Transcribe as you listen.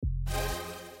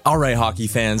All right, hockey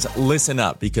fans, listen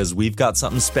up because we've got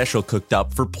something special cooked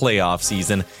up for playoff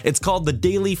season. It's called the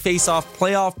Daily Face-Off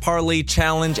Playoff Parlay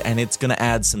Challenge, and it's going to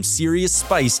add some serious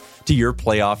spice to your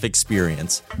playoff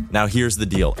experience. Now, here's the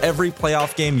deal. Every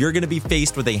playoff game, you're going to be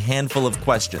faced with a handful of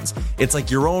questions. It's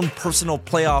like your own personal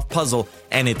playoff puzzle,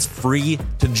 and it's free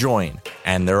to join.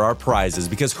 And there are prizes,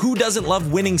 because who doesn't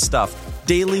love winning stuff?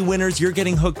 Daily winners, you're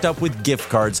getting hooked up with gift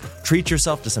cards. Treat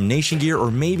yourself to some Nation gear or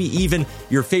maybe even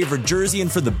your favorite jersey.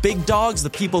 And for the big dogs, the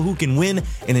people who can win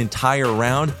an entire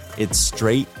round, it's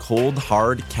straight, cold,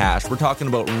 hard cash. We're talking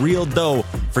about real dough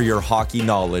for your hockey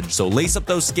knowledge. So lace up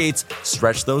those skates,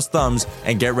 stretch those thumbs,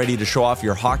 and get ready to show off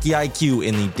your hockey IQ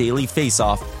in the Daily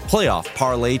Face-Off Playoff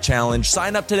Parlay Challenge.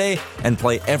 Sign up today and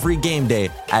play every game day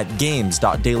at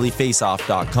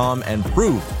games.dailyfaceoff.com and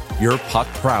prove your puck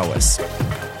prowess.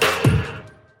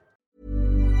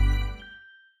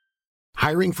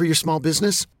 Hiring for your small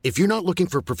business? If you're not looking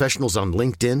for professionals on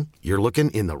LinkedIn, you're looking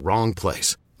in the wrong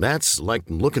place. That's like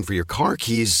looking for your car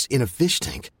keys in a fish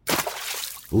tank.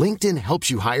 LinkedIn helps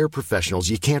you hire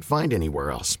professionals you can't find anywhere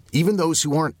else, even those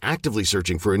who aren't actively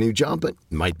searching for a new job but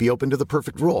might be open to the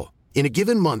perfect role. In a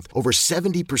given month, over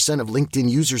 70% of LinkedIn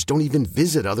users don't even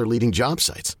visit other leading job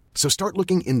sites. So start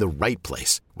looking in the right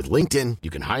place. With LinkedIn, you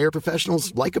can hire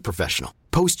professionals like a professional.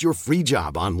 Post your free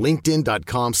job on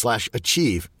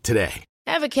linkedin.com/achieve today.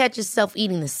 Ever catch yourself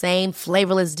eating the same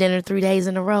flavorless dinner 3 days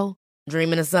in a row?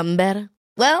 Dreaming of something better?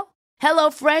 Well,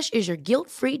 HelloFresh is your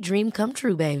guilt-free dream come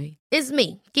true, baby. It's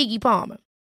me, Keke Palmer.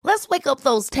 Let's wake up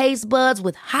those taste buds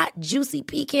with hot, juicy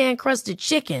pecan-crusted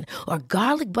chicken or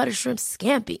garlic butter shrimp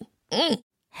scampi.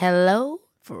 Hello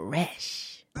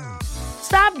Fresh.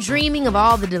 Stop dreaming of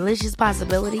all the delicious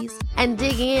possibilities and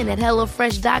dig in at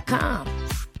HelloFresh.com.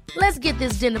 Let's get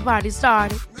this dinner party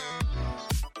started.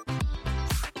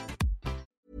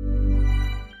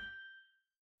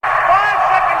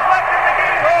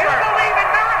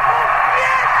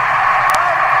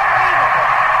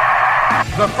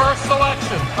 The first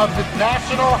selection of the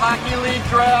National Hockey League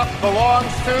draft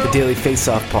belongs to... The Daily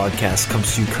Face-Off podcast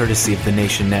comes to you courtesy of the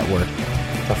Nation Network.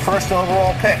 The first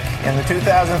overall pick in the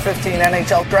 2015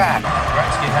 NHL draft.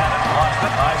 Gretzky had it, lost it.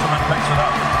 Yzerman picks it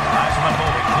up. Yzerman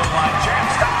moving. Blue line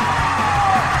chance.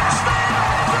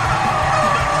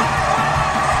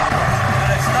 And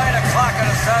it's 9 o'clock on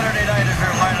a Saturday night as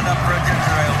they're lining up for a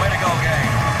ginger ale. Way to go, gang.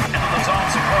 Into the zone.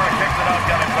 Sikora kicked it out.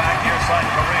 Got it back. Near side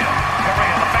Correa.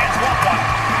 Correa. The fans want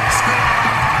one.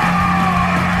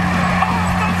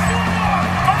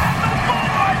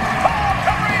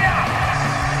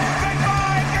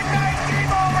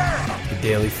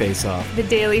 Daily Face-Off. The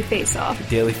Daily Face-Off. The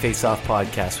Daily Face-Off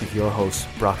podcast with your host,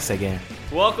 Brock Seguin.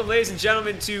 Welcome, ladies and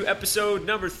gentlemen, to episode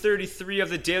number 33 of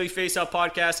the Daily Face-Off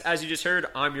podcast. As you just heard,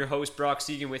 I'm your host, Brock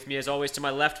Seguin. With me, as always, to my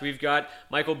left, we've got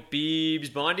Michael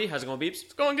Beebs Bondi. How's it going, Beebs?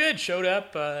 It's going good. Showed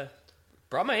up,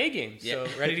 brought my A-game, so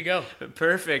ready to go.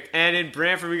 Perfect. And in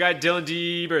Brantford, we got Dylan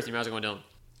D. Berthium. How's it going, Dylan?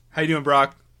 How you doing,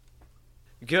 Brock?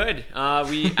 Good.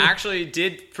 We actually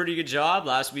did a pretty good job.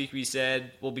 Last week we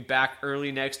said we'll be back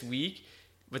early next week,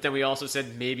 but then we also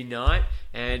said maybe not.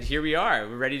 And here we are.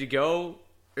 We're ready to go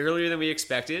earlier than we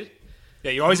expected.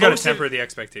 Yeah, you always got to temper the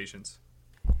expectations.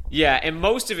 Yeah, and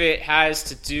most of it has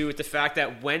to do with the fact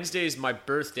that Wednesday is my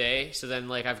birthday, so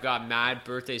then I've got mad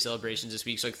birthday celebrations this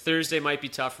week. So Thursday might be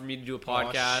tough for me to do a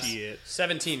podcast. Oh, shit.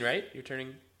 17, right? You're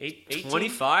turning 18?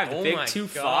 25, the big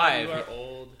 2-5. You are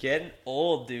old. Getting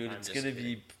old, dude. It's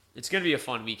gonna be a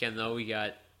fun weekend though. We got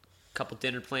a couple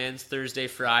dinner plans Thursday,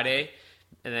 Friday,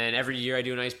 and then every year I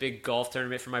do a nice big golf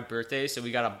tournament for my birthday. So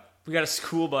we got a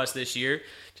school bus this year,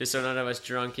 just so none of us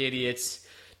drunk idiots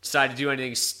decide to do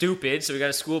anything stupid. So we got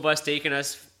a school bus taking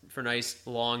us for a nice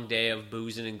long day of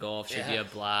boozing and golf. Should be a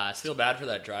blast. I feel bad for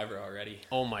that driver already.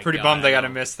 Oh my god. Pretty bummed I got to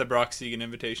miss the Brock Seguin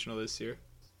Invitational this year.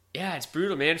 Yeah, it's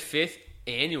brutal, man. 5th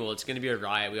annual. It's going to be a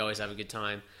riot. We always have a good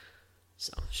time.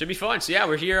 So, should be fun. So, yeah,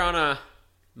 we're here on a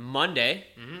Monday.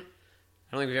 Mm-hmm.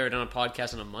 I don't think we've ever done a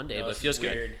podcast on a Monday, but it feels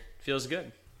good. Feels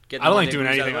good. I don't like doing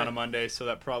anything on a Monday, so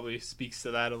that probably speaks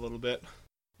to that a little bit.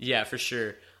 Yeah, for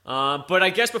sure. But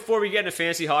I guess before we get into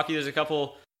fantasy hockey, there's a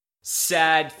couple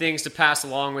sad things to pass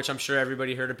along, which I'm sure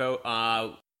everybody heard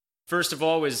about. First of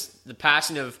all was the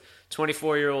passing of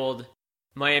 24-year-old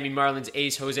Miami Marlins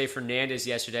ace Jose Fernandez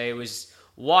yesterday. It was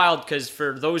wild because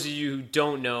for those of you who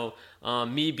don't know,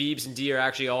 me, Beebs, and D are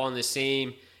actually all in the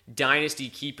same Dynasty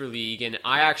Keeper League, and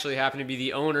I actually happen to be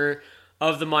the owner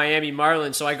of the Miami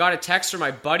Marlins. So I got a text from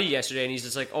my buddy yesterday, and he's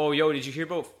just like, "Oh, yo, did you hear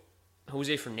about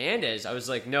Jose Fernandez?" I was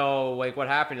like, "No, what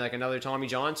happened? Another Tommy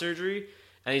John surgery?"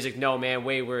 And he's like, "No, man,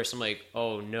 way worse." I'm like,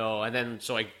 "Oh, no." And then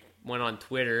so I went on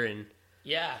Twitter and...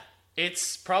 Yeah,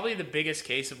 it's probably the biggest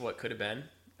case of what could have been.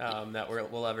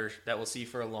 that we'll see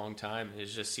for a long time.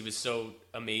 It's just he was so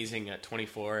amazing at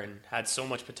 24 and had so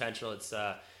much potential. It's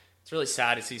really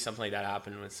sad to see something like that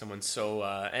happen with someone so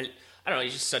and I don't know,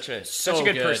 he's just such a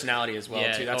good personality as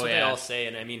well too. That's what they all say,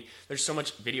 and I mean, there's so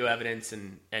much video evidence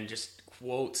and just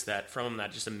quotes from him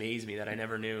that just amaze me that I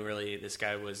never knew really this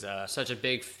guy was such a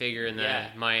big figure in the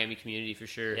Miami community for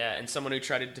sure. Yeah, and someone who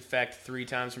tried to defect 3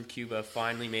 times from Cuba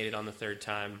finally made it on the 3rd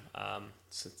time.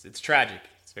 So it's tragic.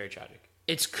 It's very tragic.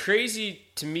 It's crazy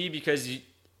to me because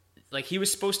he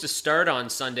was supposed to start on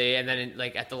Sunday and then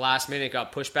at the last minute it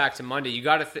got pushed back to Monday. You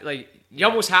got to you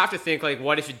almost have to think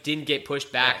what if it didn't get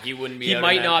pushed back? Yeah, he wouldn't be. He out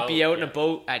might not be out in a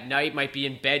boat at night. Might be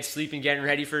in bed sleeping, getting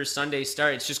ready for his Sunday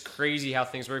start. It's just crazy how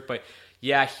things work. But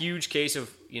yeah, huge case of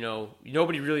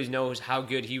nobody really knows how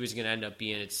good he was going to end up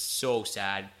being. It's so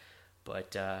sad,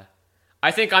 but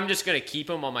I think I'm just going to keep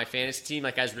him on my fantasy team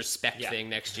as respect thing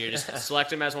next year. Just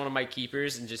select him as one of my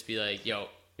keepers and just be like, yo,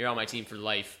 you're on my team for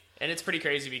life. And it's pretty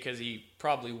crazy because he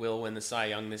probably will win the Cy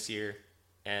Young this year,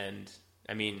 and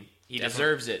I mean he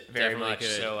deserves it very much. Could.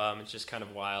 So it's just kind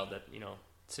of wild that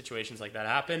situations like that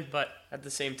happen, but at the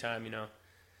same time,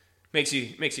 makes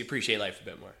you appreciate life a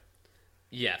bit more.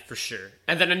 Yeah, for sure.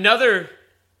 And then another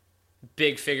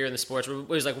big figure in the sports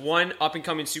was one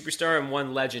up-and-coming superstar and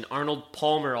one legend. Arnold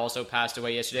Palmer also passed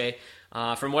away yesterday.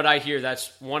 From what I hear,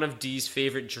 that's one of Dee's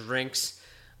favorite drinks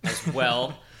as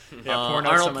well. Pouring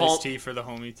out some iced tea for the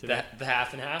homie today. The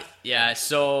half and half? Yeah,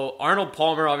 so Arnold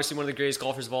Palmer, obviously one of the greatest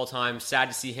golfers of all time. Sad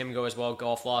to see him go as well.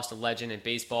 Golf lost a legend, and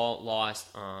baseball lost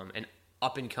an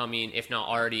up-and-coming, if not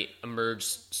already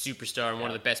emerged superstar and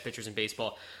one of the best pitchers in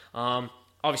baseball.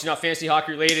 Obviously not fantasy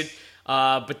hockey related,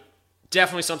 but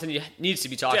definitely something needs to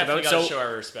be talked about. Definitely got to show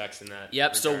our respects in that.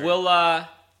 Yep. regard. So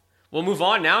we'll move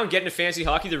on now and get into fantasy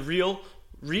hockey, the real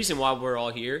reason why we're all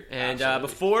here. And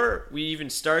before we even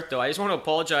start, though, I just want to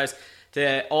apologize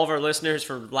to all of our listeners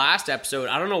for last episode.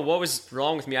 I don't know what was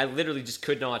wrong with me. I literally just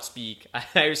could not speak.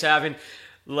 I was having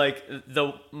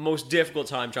the most difficult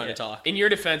time trying to talk. In your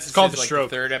defense, it's called the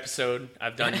 3rd episode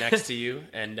I've done next to you,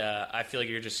 and I feel like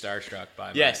you're just starstruck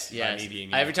by me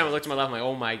being. Every time I look to my left, I'm like,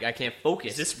 oh my, I can't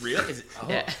focus. Is this real? Is it? Oh.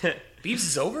 Yeah. Beeves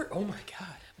is over? Oh my god.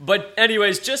 But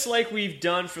anyways, just like we've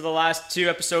done for the last 2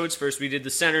 episodes, first we did the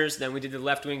centers, then we did the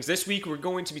left wings. This week we're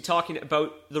going to be talking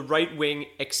about the right wing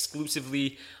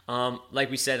exclusively. Like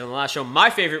we said on the last show,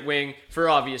 my favorite wing for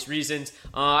obvious reasons.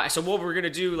 So what we're going to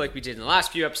do, like we did in the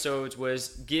last few episodes, was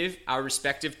give our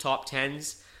respective top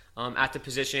 10s at the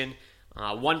position.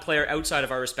 One player outside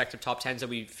of our respective top 10s that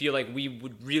we feel like we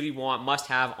would really must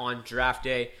have on draft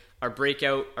day. Our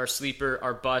breakout, our sleeper,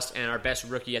 our bust, and our best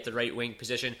rookie at the right wing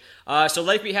position. So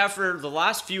like we have for the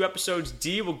last few episodes,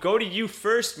 D, we'll go to you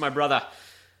first, my brother.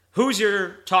 Who's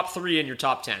your top 3 and your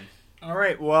top 10? All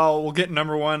right, well, we'll get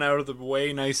number 1 out of the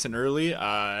way nice and early.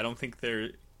 I don't think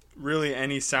there's really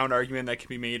any sound argument that can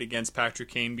be made against Patrick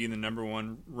Kane being the number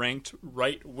 1 ranked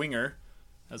right winger.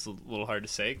 That's a little hard to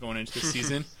say going into the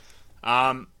season.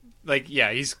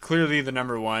 He's clearly the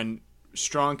number 1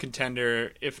 strong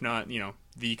contender, if not,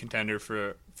 the contender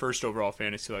for first overall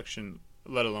fantasy selection,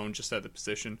 let alone just at the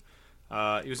position.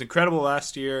 He was incredible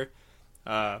last year.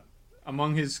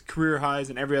 Among his career highs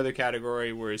in every other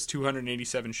category were his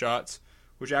 287 shots,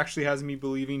 which actually has me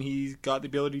believing he's got the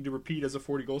ability to repeat as a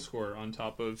 40 goal scorer on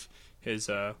top of his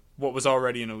what was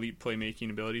already an elite playmaking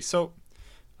ability. So,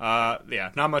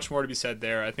 not much more to be said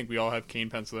there. I think we all have Kane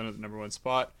penciled in at the number 1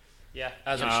 spot. Yeah,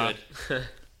 as we should.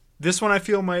 This one I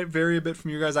feel might vary a bit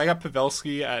from you guys. I got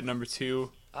Pavelski at number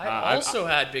 2. I also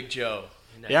had Big Joe.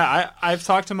 I've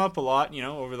talked him up a lot,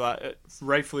 over that,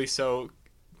 rightfully so.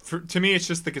 To me, it's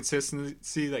just the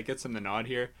consistency that gets him the nod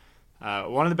here.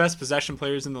 One of the best possession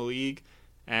players in the league,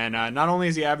 and not only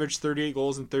has he averaged 38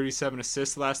 goals and 37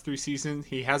 assists the last 3 seasons,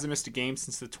 he hasn't missed a game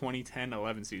since the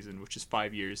 2010-11 season, which is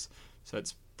 5 years. So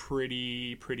that's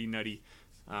pretty nutty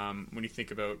when you think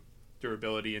about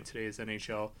durability in today's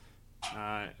NHL.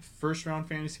 First round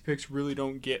fantasy picks really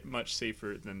don't get much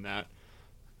safer than that.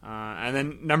 And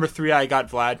then number 3, I got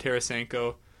Vlad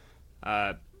Tarasenko.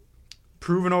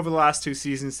 Proven over the last 2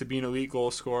 seasons to be an elite goal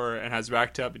scorer and has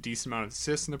racked up a decent amount of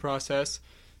assists in the process,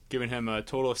 giving him a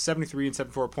total of 73 and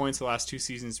 74 points the last 2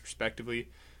 seasons respectively.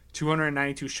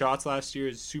 292 shots last year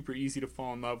is super easy to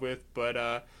fall in love with,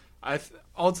 but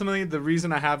ultimately the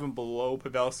reason I have him below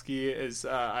Pavelski is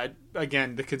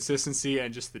again the consistency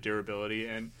and just the durability.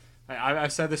 And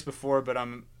I've said this before, but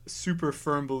I'm a super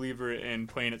firm believer in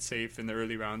playing it safe in the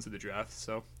early rounds of the draft.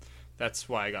 So that's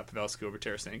why I got Pavelski over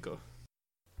Tarasenko.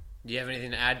 Do you have anything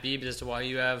to add, Beebs, as to why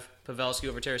you have Pavelski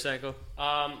over Tarasenko?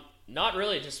 Not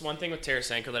really. Just one thing with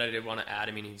Tarasenko that I did want to add.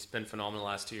 I mean, he's been phenomenal the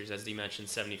last 2 years, as he mentioned,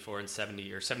 74 and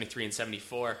 70, or 73 and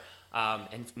 74.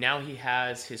 And now he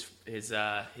has his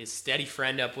steady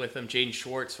friend up with him, Jaden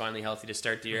Schwartz, finally healthy to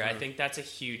start the year. I think that's a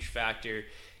huge factor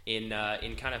in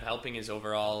kind of helping his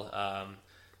overall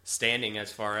standing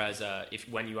as far as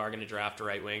when you are going to draft a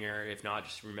right winger. If not,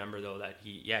 just remember though that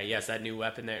he has that new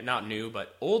weapon there, not new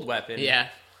but old weapon. Yeah.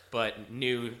 But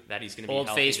knew that he's going to be old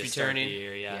healthy face to returning. Start the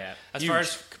year. Yeah. As Huge. far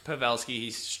as Pavelski,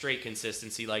 he's straight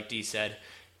consistency, like D said.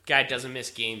 Guy doesn't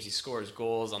miss games. He scores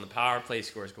goals on the power play. He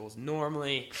scores goals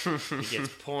normally. He gets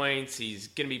points. He's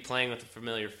going to be playing with a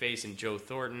familiar face in Joe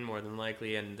Thornton, more than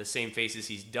likely, and the same faces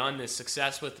he's done this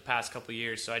success with the past couple of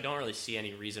years. So I don't really see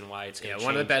any reason why it's going to change.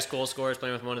 One of the best goal scorers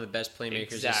playing with one of the best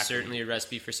playmakers is certainly a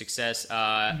recipe for success.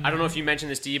 I don't know if you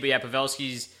mentioned this, D, but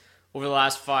Pavelski's over the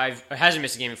last 5, hasn't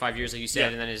missed a game in 5 years, like you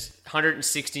said, and then his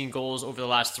 116 goals over the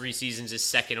last 3 seasons is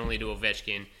second only to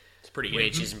Ovechkin. It's pretty good.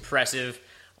 Which is impressive.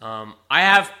 I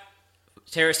have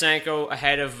Tarasenko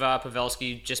ahead of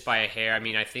Pavelski just by a hair. I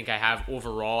mean, I think I have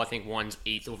overall. I think one's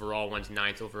 8th overall, one's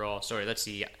 9th overall. Sorry, let's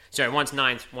see. Sorry, one's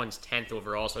 9th, one's 10th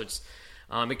overall. So it's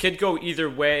it could go either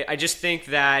way. I just think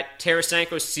that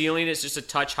Tarasenko's ceiling is just a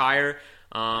touch higher.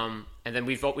 And then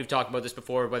we've talked about this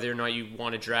before, whether or not you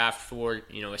want to draft for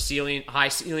a ceiling, high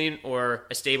ceiling, or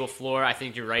a stable floor. I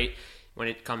think you're right when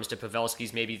it comes to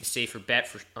Pavelski's maybe the safer bet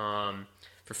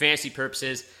for fantasy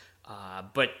purposes.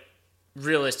 But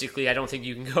realistically, I don't think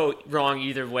you can go wrong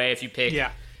either way if you pick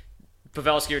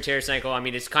Pavelski or Tarasenko. I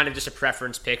mean, it's kind of just a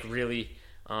preference pick, really.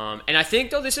 And I think,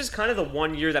 though, this is kind of the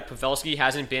one year that Pavelski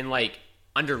hasn't been,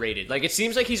 underrated. It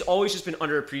seems like he's always just been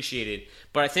underappreciated,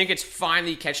 but I think it's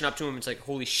finally catching up to him. It's like,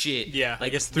 holy shit. Yeah, I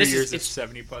guess 3 years of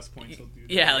 70-plus points will do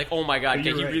that. Yeah, oh my God. He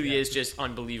right, really is just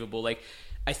unbelievable.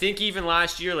 I think even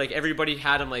last year, everybody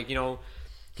had him,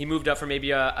 he moved up from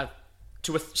maybe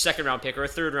to a second-round pick or a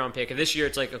third-round pick, and this year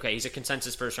it's like, okay, he's a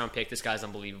consensus first-round pick. This guy's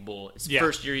unbelievable. It's the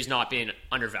first year he's not been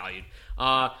undervalued.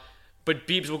 But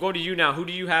Beebs, we'll go to you now. Who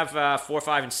do you have 4,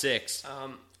 5, and 6?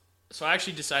 So I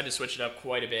actually decided to switch it up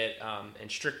quite a bit,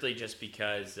 and strictly just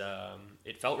because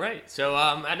it felt right. So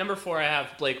at number 4, I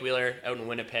have Blake Wheeler out in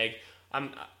Winnipeg. I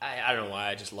don't know why,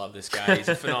 I just love this guy. He's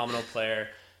a phenomenal player.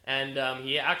 And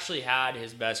he actually had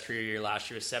his best career year last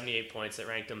year with 78 points that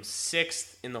ranked him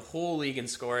 6th in the whole league in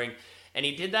scoring. And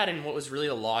he did that in what was really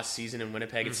a lost season in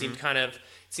Winnipeg. It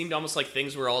seemed almost like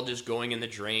things were all just going in the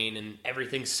drain and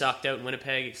everything sucked out in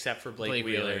Winnipeg except for Blake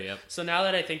Wheeler. Yep. So now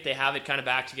that I think they have it kind of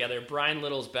back together, Brian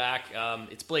Little's back.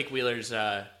 It's Blake Wheeler's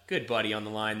good buddy on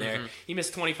the line there. He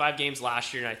missed 25 games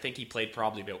last year, and I think he played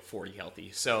probably about 40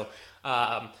 healthy. So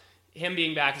him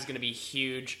being back is going to be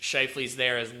huge. Scheifele's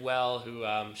there as well, who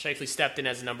Scheifele stepped in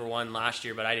as number 1 last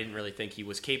year, but I didn't really think he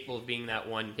was capable of being that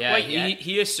one. Yeah,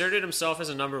 he asserted himself as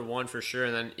a number 1 for sure,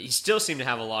 and then he still seemed to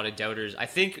have a lot of doubters. I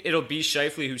think it'll be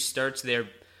Scheifele who starts there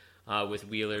with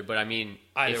Wheeler, but I mean,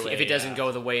 if it doesn't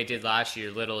go the way it did last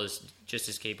year, Little is just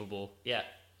as capable. Yeah,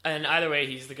 and either way,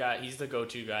 he's the guy. He's the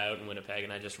go-to guy out in Winnipeg,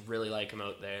 and I just really like him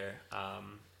out there.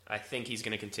 I think he's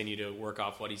going to continue to work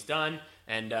off what he's done,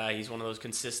 and he's one of those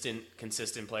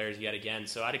consistent players yet again.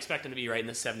 So I'd expect him to be right in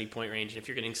the 70-point range. And if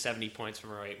you're getting 70 points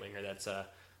from a right winger, that's a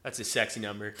sexy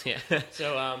number. Yeah.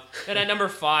 So then at number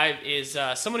 5 is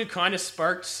someone who kind of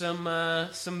sparked some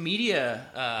media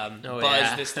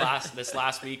buzz this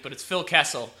last week, but it's Phil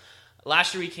Kessel.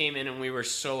 Last year we came in and we were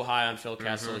so high on Phil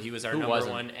Kessel. He was our number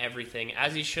 1 everything,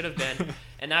 as he should have been.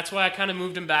 And that's why I kind of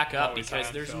moved him back up, because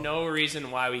there's no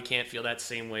reason why we can't feel that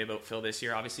same way about Phil this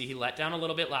year. Obviously, he let down a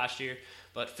little bit last year,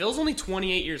 but Phil's only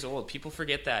 28 years old. People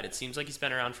forget that. It seems like he's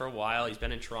been around for a while. He's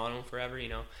been in Toronto forever,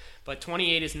 But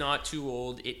 28 is not too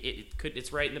old.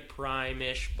 It's right in the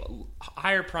prime-ish,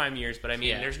 higher prime years, but I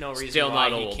mean, there's no reason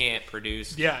why he can't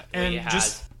produce. Yeah, and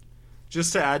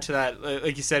just to add to that,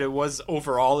 like you said, it was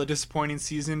overall a disappointing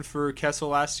season for Kessel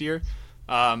last year.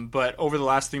 But over the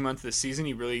last 3 months of the season,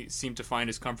 he really seemed to find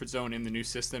his comfort zone in the new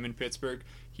system in Pittsburgh.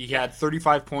 He had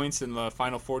 35 points in the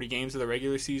final 40 games of the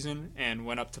regular season and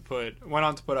went on to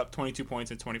put up 22 points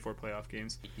in 24 playoff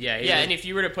games. Yeah, and if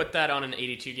you were to put that on an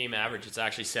 82-game average, it's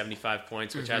actually 75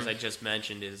 points, which, as I just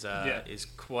mentioned, is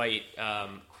quite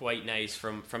nice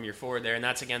from your forward there, and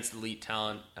that's against elite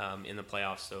talent in the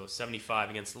playoffs. So 75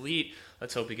 against elite.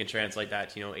 Let's hope he can translate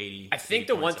that to 80. I think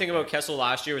the one thing about Kessel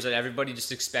last year was that everybody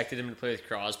just expected him to play with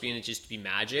Crosby and it just to be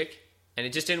magic, and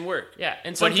it just didn't work. Yeah,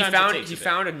 and but he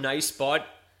found a nice spot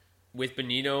with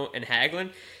Bonino and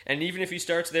Hagelin, and even if he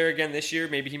starts there again this year,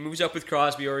 maybe he moves up with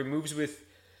Crosby or he moves with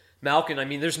Malkin. I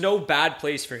mean, there's no bad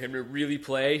place for him to really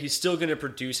play. He's still going to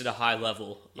produce at a high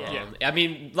level. Yeah. I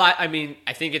mean,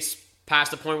 I think it's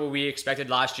past the point where we expected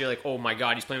last year, like, oh my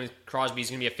God, he's playing with Crosby, he's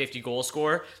going to be a 50-goal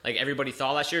scorer, like everybody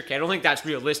thought last year. Okay, I don't think that's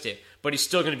realistic, but he's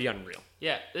still going to be unreal.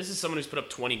 Yeah, this is someone who's put up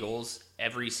 20 goals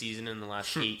every season in the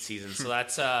last 8 seasons. So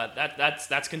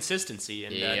that's consistency,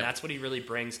 and that's what he really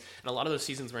brings. And a lot of those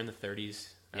seasons were in the 30s.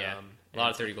 Yeah, a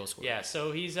lot of 30-goal scorers. Yeah,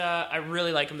 so he's I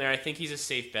really like him there. I think he's a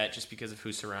safe bet just because of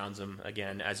who surrounds him.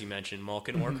 Again, as you mentioned,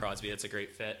 Malkin or Crosby. That's a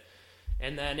great fit.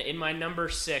 And then in my number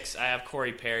 6, I have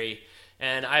Corey Perry.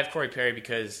 And I have Corey Perry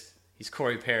because he's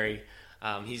Corey Perry.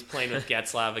 He's playing with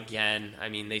Getzlaf again. I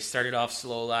mean, they started off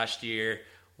slow last year.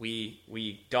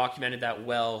 We documented that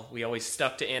well. We always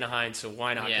stuck to Anaheim, so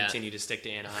why not continue to stick to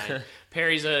Anaheim?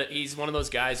 Perry's he's one of those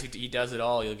guys who he does it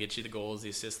all. He'll get you the goals, the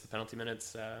assists, the penalty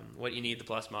minutes, what you need, the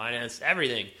plus minus,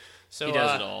 everything. So he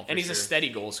does it all. And he's a steady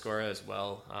goal scorer as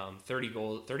well.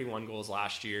 31 goals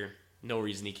last year. No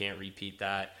reason he can't repeat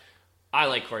that. I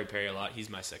like Corey Perry a lot. He's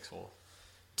my 6th hole.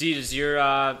 D, does your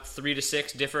 3 to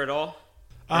 6 differ at all?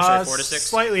 Or sorry, 4 to 6?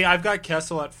 Slightly. I've got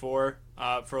Kessel at 4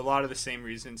 for a lot of the same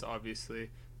reasons, obviously.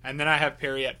 And then I have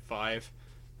Perry at 5.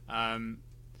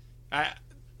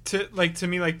 To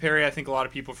me, like Perry, I think a lot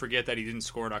of people forget that he didn't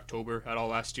score in October at all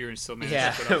last year and still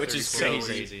managed to put up which is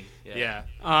crazy. Yeah.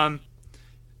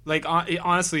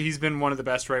 Honestly, he's been one of the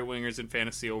best right wingers in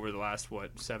fantasy over the last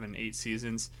 7-8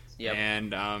 seasons. Yep.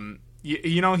 And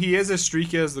you know, he is as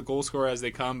streaky as the goal scorer as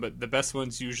they come, but the best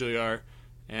ones usually are,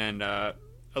 and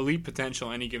elite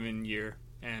potential any given year,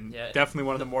 and definitely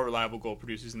one of the more reliable goal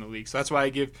producers in the league. So that's why I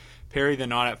give Perry the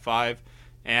nod at 5,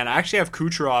 and I actually have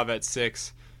Kucherov at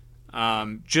 6,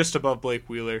 just above Blake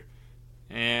Wheeler,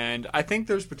 and I think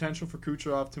there's potential for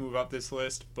Kucherov to move up this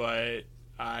list, but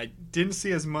I didn't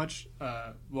see as much.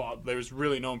 There was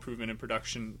really no improvement in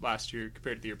production last year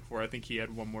compared to the year before. I think he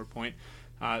had one more point.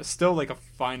 Still like a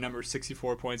fine number,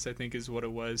 64 points I think is what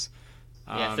it was.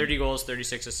 30 goals,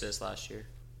 36 assists last year.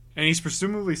 And he's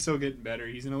presumably still getting better.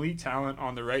 He's an elite talent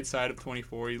on the right side of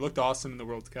 24. He looked awesome in the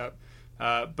World Cup.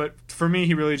 But for me,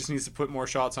 he really just needs to put more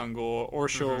shots on goal or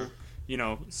show,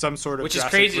 some sort of. Which is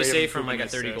crazy to say from like a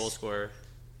 30-goal scorer.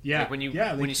 Yeah, like when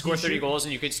you score 30 goals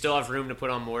and you could still have room to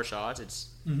put on more shots, it's.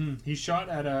 He shot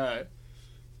at a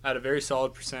very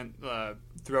solid percent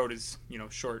throughout his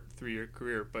short 3-year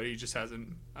career, but he just hasn't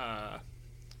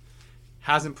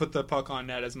put the puck on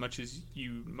net as much as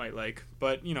you might like.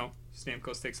 But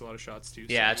Stamkos takes a lot of shots too.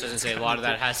 Yeah, so I was gonna say a lot of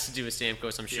that has to do with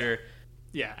Stamkos, I'm sure.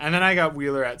 Yeah, and then I got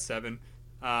Wheeler at 7.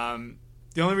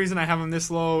 The only reason I have him this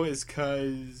low is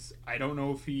because I don't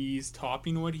know if he's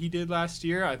topping what he did last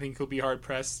year. I think he'll be hard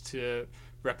pressed to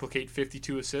replicate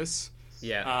 52 assists.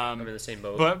 Yeah, I'm in the same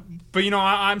boat. But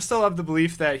I'm still of the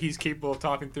belief that he's capable of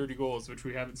topping 30 goals, which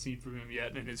we haven't seen from him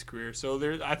yet in his career.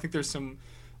 So I think there's a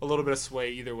little bit of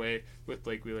sway either way with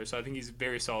Blake Wheeler. So I think he's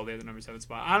very solid at the number 7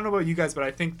 spot. I don't know about you guys, but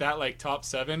I think that like top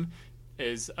 7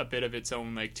 is a bit of its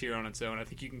own like tier on its own. I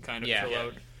think you can kind of fill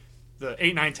out the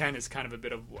 8, 9, 10 is kind of a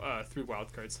bit of 3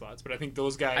 wild card slots. But I think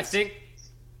those guys.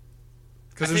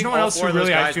 Because there's no one else who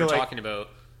really I feel like talking about.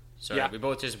 Sorry, we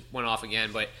both just went off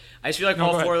again, but I just feel like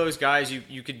all 4 of those guys,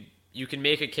 you could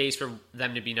make a case for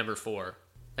them to be number 4.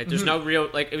 Like there's no real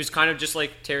it was kind of just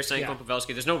like Tarasenko and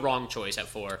Pavelski. There's no wrong choice at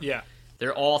 4. Yeah,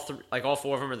 they're all all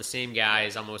 4 of them are the same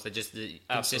guys almost. That just the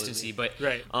consistency. But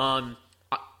I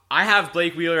have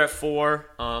Blake Wheeler at 4.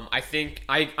 I think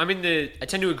I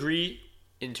tend to agree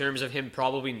in terms of him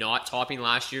probably not topping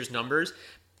last year's numbers.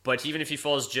 But even if he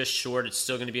falls just short, it's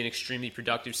still going to be an extremely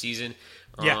productive season.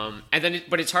 But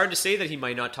it's hard to say that he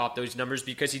might not top those numbers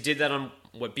because he did that on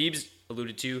what Beebs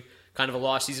alluded to, kind of a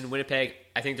lost season in Winnipeg.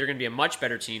 I think they're going to be a much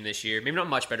better team this year. Maybe not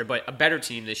much better, but a better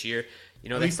team this year.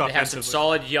 They have some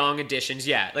solid young additions.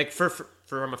 Yeah, like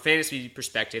from a fantasy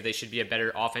perspective, they should be a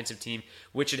better offensive team,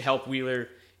 which should help Wheeler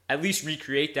at least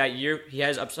recreate that year. He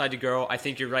has upside to grow. I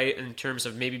think you're right in terms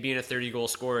of maybe being a 30-goal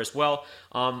scorer as well.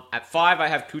 At 5, I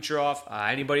have Kucherov.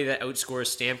 Anybody that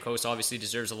outscores Stamkos obviously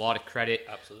deserves a lot of credit.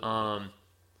 Absolutely.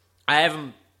 I have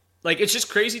him. It's just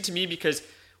crazy to me because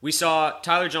we saw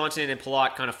Tyler Johnson and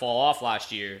Palat kind of fall off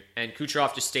last year, and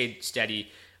Kucherov just stayed steady.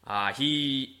 I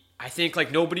think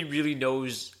nobody really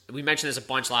knows. We mentioned this a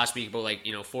bunch last week about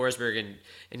Forsberg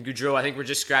and Gaudreau. I think we're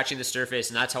just scratching the surface,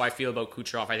 and that's how I feel about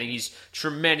Kucherov. I think he's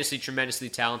tremendously, tremendously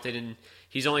talented, and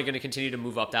he's only going to continue to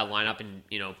move up that lineup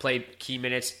and play key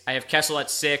minutes. I have Kessel at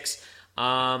 6.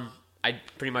 I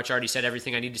pretty much already said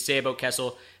everything I need to say about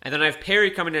Kessel, and then I have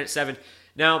Perry coming in at 7.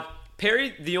 Now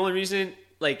Perry, the only reason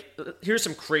here's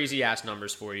some crazy ass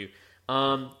numbers for you.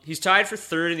 He's tied for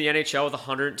 3rd in the NHL with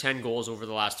 110 goals over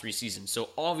the last 3 seasons. So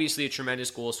obviously a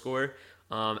tremendous goal scorer.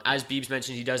 As Beebs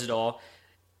mentioned, he does it all.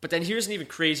 But then here's an even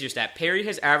crazier stat. Perry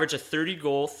has averaged a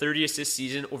 30-goal, 30-assist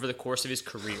season over the course of his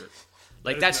career.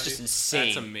 Like, that's just insane.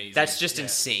 That's amazing. That's just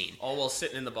insane. All while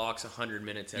sitting in the box 100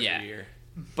 minutes every year.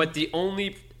 But the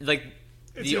only, like...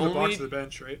 It's the box of the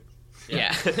bench, right?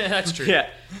 Yeah. That's true. Yeah.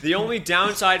 The only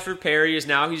downside for Perry is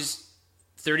now he's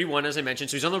 31, as I mentioned,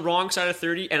 so he's on the wrong side of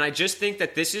 30, and I just think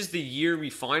that this is the year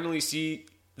we finally see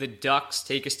the Ducks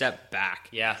take a step back.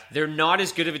 Yeah. They're not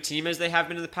as good of a team as they have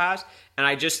been in the past, and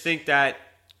I just think that,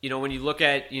 you know, when you look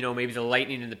at, you know, maybe the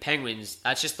Lightning and the Penguins,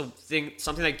 that's just the thing,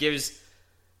 something that gives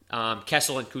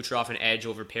Kessel and Kucherov an edge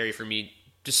over Perry for me,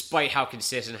 despite how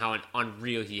consistent, how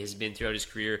unreal he has been throughout his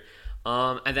career.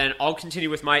 And then I'll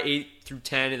continue with my 8 through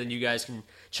 10, and then you guys can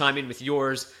chime in with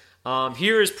yours.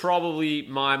 Here is probably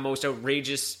my most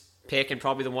outrageous pick, and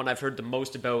probably the one I've heard the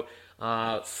most about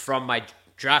from my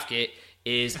draft kit,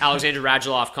 is Alexander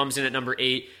Radulov comes in at number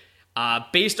 8.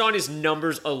 Based on his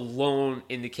numbers alone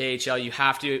in the KHL, you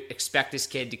have to expect this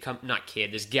guy to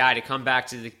come back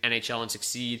to the NHL and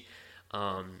succeed.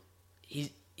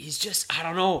 He's just, I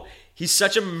don't know. He's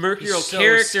such a mercurial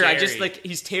character. Scary. I just, like,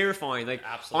 he's terrifying. Like,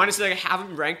 absolutely. Honestly, like, I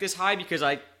haven't ranked this high because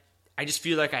I just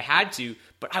feel like I had to,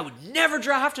 but I would never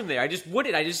draft him there. I just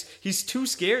wouldn't. He's too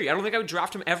scary. I don't think I would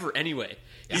draft him ever anyway.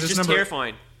 He's just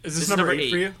terrifying. Is this number 8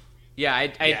 for you? Yeah, I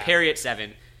had Perry at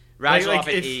 7. Radulov at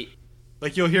 8.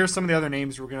 Like, you'll hear some of the other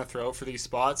names we're going to throw for these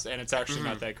spots, and it's actually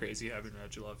not that crazy having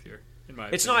Radulov here, in my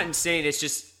opinion. It's not insane. It's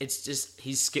just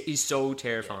he's so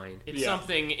terrifying. It's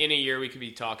something in a year we could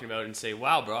be talking about and say,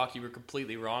 wow, Brock, you were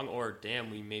completely wrong, or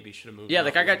damn, we maybe should have moved. Yeah,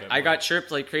 like I got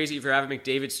chirped like crazy for having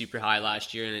McDavid super high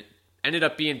last year, and it ended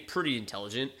up being pretty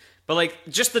intelligent. But, like,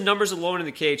 just the numbers alone in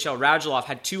the KHL, Radulov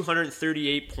had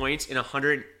 238 points in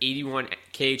 181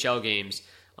 KHL games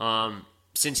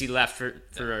since he left for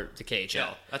the KHL.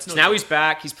 Yeah, that's so now he's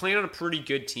back. He's playing on a pretty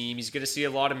good team. He's going to see a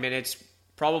lot of minutes,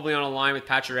 probably on a line with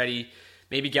Pacioretty,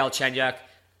 maybe Galchenyuk.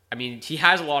 I mean, he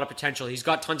has a lot of potential. He's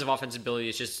got tons of offensive ability.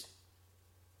 It's just,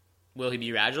 will he be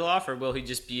Radulov, or will he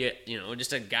just be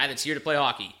just a guy that's here to play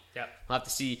hockey? Yeah, we'll have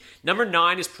to see. Number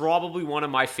 9 is probably one of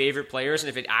my favorite players, and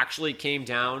if it actually came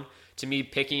down to me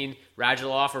picking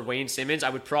Radulov or Wayne Simmons, I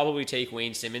would probably take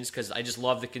Wayne Simmons because I just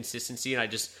love the consistency, and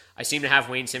I seem to have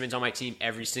Wayne Simmons on my team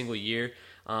every single year.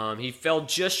 He fell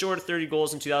just short of 30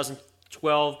 goals in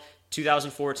 2012,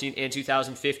 2014, and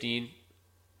 2015.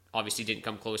 Obviously didn't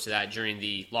come close to that during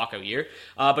the lockout year,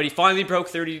 but he finally broke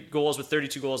 30 goals with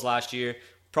 32 goals last year.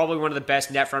 Probably one of the best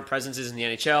net front presences in the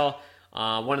NHL,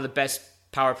 one of the best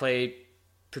power play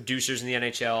producers in the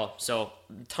NHL. So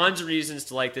tons of reasons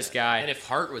to like this guy. And if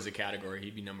Hart was a category,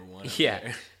 he'd be number 1.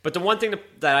 Yeah. But the one thing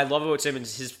that I love about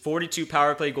Simmons, his 42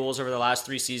 power play goals over the last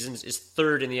 3 seasons is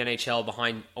 3rd in the NHL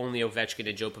behind only Ovechkin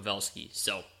and Joe Pavelski.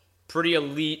 So pretty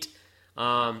elite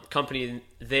company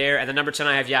there. And then number 10,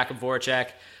 I have Jakub Voracek.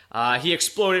 He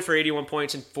exploded for 81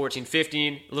 points in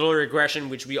 14-15. A little regression,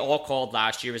 which we all called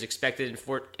last year, was expected in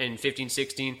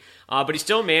 15-16. But he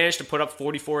still managed to put up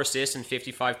 44 assists and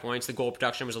 55 points. The goal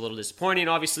production was a little disappointing,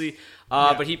 obviously.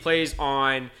 But he plays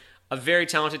on a very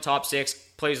talented top 6,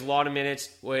 plays a lot of minutes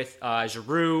with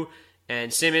Giroux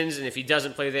and Simmons. And if he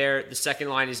doesn't play there, the second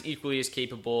line is equally as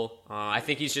capable. I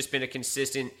think he's just been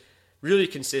a really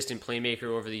consistent playmaker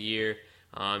over the year.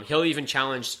 He'll even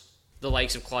challenge the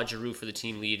likes of Claude Giroux for the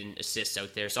team lead and assists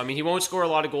out there. So, I mean, he won't score a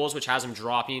lot of goals, which has him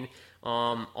dropping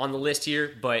on the list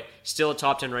here, but still a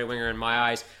top 10 right winger in my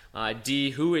eyes. D,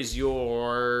 who is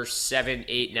your 7,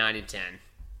 8, 9, and 10?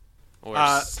 Or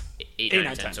 8,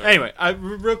 9, 10, sorry. Anyway,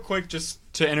 real quick, just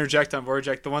to interject on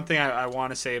Voracek, the one thing I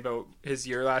want to say about his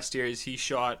year last year is he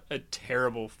shot a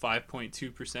terrible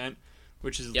 5.2%,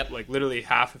 which is like literally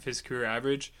half of his career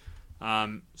average.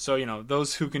 So,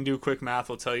 those who can do quick math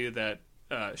will tell you that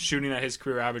shooting at his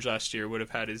career average last year would have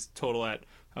had his total at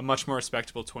a much more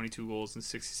respectable 22 goals and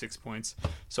 66 points.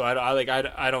 So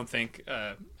I don't think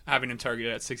having him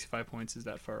targeted at 65 points is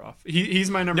that far off. He's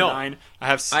my number 9. I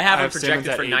have him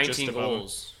projected for 19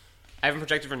 goals. I have him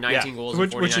projected for 19 goals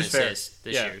and 49 assists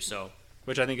this year. So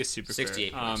which I think is super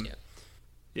 68 fair. points.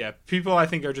 Yeah, people I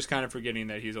think are just kind of forgetting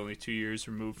that he's only 2 years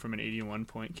removed from an 81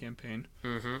 point campaign.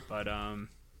 Mm-hmm. But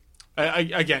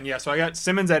so I got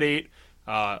Simmons at 8.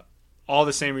 All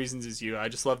the same reasons as you. I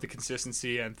just love the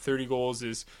consistency, and 30 goals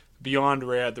is beyond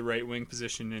rare at the right wing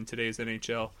position in today's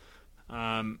NHL.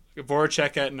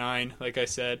 Voracek at 9, like I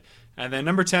said. And then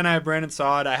number 10, I have Brandon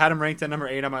Saad. I had him ranked at number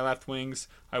 8 on my left wings.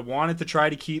 I wanted to try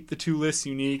to keep the 2 lists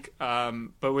unique,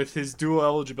 but with his dual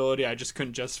eligibility, I just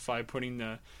couldn't justify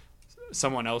putting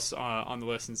someone else on the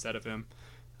list instead of him.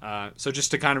 So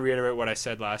just to kind of reiterate what I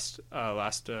said last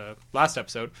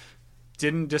episode,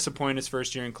 didn't disappoint his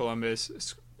first year in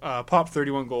Columbus. Popped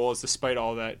 31 goals despite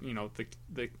all that,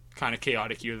 the kind of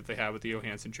chaotic year that they had with the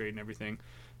Johansson trade and everything.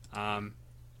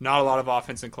 Not a lot of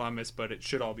offense in Columbus, but it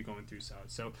should all be going through Saad.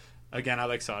 So, again, I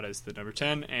like Saad as the number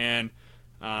 10. And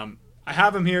I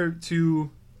have him here too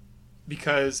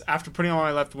because after putting on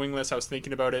my left wing list, I was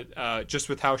thinking about it just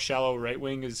with how shallow right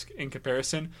wing is in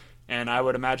comparison. And I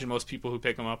would imagine most people who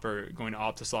pick him up are going to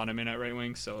opt to slot him in at right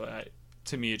wing. So,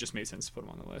 to me, it just made sense to put him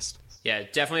on the list. Yeah,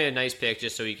 definitely a nice pick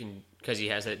just so he can, because he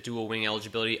has that dual wing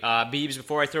eligibility. Beebs,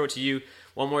 before I throw it to you,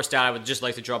 one more stat I would just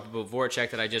like to drop about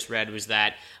Voracek that I just read was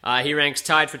that he ranks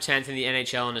tied for 10th in the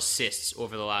NHL in assists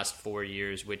over the last 4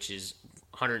 years, which is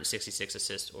 166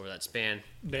 assists over that span,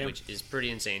 which is pretty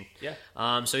insane. Yeah.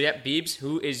 So, Beebs,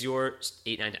 who is your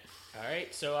 8, 9, 10? All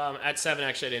right, so at 7,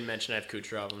 actually, I didn't mention I have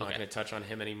Kucherov. I'm not going to touch on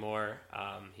him anymore.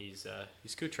 He's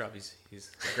Kucherov.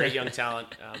 He's a great young talent.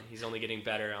 He's only getting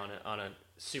better on a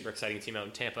super exciting team out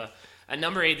in Tampa. At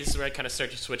number 8, this is where I kind of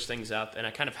start to switch things up, and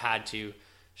I kind of had to,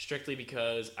 strictly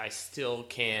because I still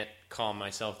can't calm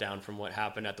myself down from what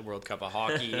happened at the World Cup of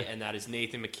Hockey, and that is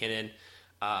Nathan MacKinnon.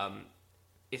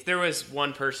 If there was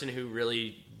one person who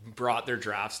really brought their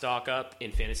draft stock up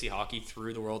in fantasy hockey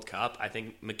through the World Cup, I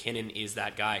think MacKinnon is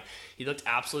that guy. He looked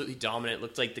absolutely dominant.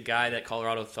 Looked like the guy that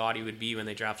Colorado thought he would be when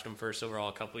they drafted him first overall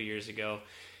a couple of years ago.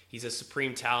 He's a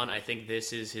supreme talent. I think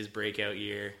this is his breakout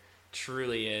year.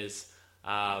 Truly is.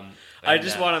 I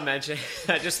just want to mention,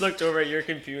 I just looked over at your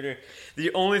computer.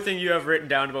 The only thing you have written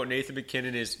down about Nathan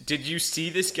MacKinnon is, did you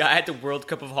see this guy at the World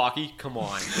Cup of Hockey? Come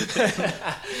on.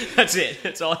 That's it.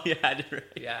 That's all you had to write.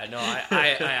 Yeah, no,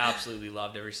 I absolutely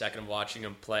loved every second of watching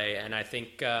him play, and I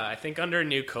think under a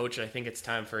new coach, I think it's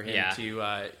time for him to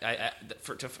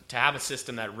have a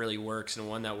system that really works and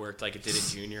one that worked like it did in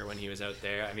junior when he was out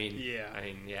there.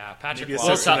 Patrick Maybe a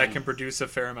system that can produce a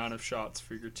fair amount of shots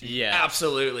for your team. Yeah,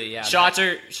 absolutely. Yeah, shots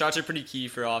are pretty key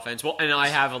for offense. Well, and I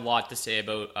have a lot to say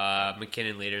about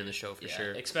MacKinnon later in the show for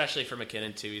sure. Especially for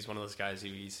MacKinnon too. He's one of those guys who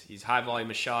he's high volume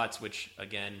of shots, which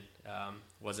again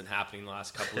wasn't happening the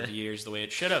last couple of years the way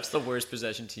it should have. It's the worst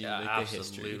possession team in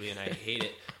absolutely, and I hate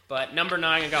it. But number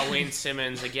 9, I got Wayne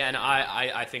Simmons. Again,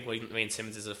 I think Wayne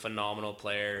Simmons is a phenomenal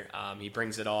player. He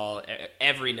brings it all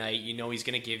every night. You know he's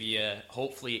going to give you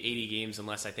hopefully 80 games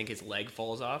unless I think his leg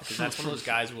falls off, because that's one of those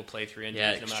guys who will play through injuries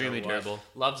no matter extremely what. durable.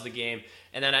 Loves the game.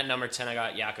 And then at number 10, I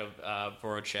got Jakub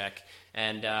Voracek.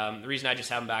 And the reason I just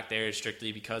have him back there is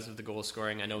strictly because of the goal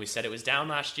scoring. I know we said it was down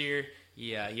last year.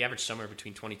 Yeah, he averaged somewhere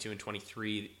between 22 and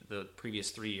 23 the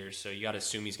previous 3 years, so you got to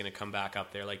assume he's going to come back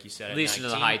up there, like you said, at least into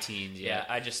the high teens. Yeah,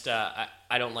 I just I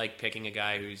don't like picking a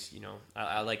guy who's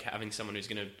I like having someone who's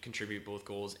going to contribute both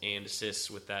goals and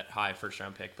assists with that high first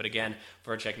round pick. But again,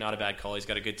 Voracek, not a bad call. He's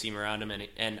got a good team around him,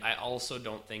 and I also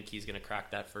don't think he's going to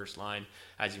crack that first line,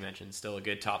 as you mentioned. Still a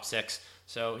good top 6,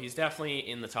 so he's definitely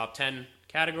in the top 10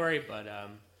 category. But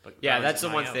yeah, that's the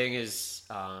one thing is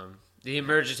the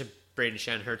emergence of Brayden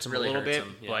Schenn hurts him really a little bit,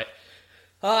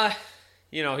 but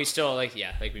he's still like we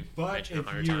mentioned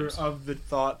 100 if you're times. of the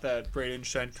thought that Brayden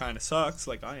Schenn kind of sucks,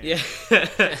 like I am.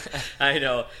 Yeah, I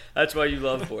know. That's why you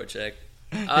love Voracek.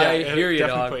 I hear you,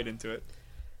 definitely dog. Played into it.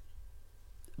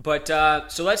 But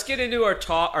so let's get into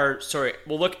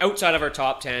we'll look outside of our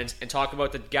top 10s and talk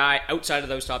about the guy outside of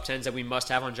those top 10s that we must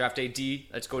have on draft day. D,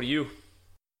 let's go to you.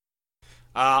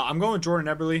 I'm going with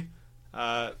Jordan Eberle.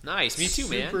 Nice, me too,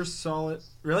 man. Super solid.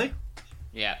 Really?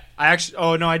 Yeah. I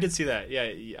did see that.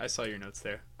 Yeah, I saw your notes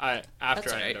there.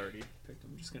 After I had already picked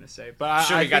him, I'm just gonna say,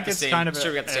 but I think it's kind of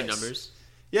we got the same numbers.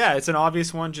 Yeah, it's an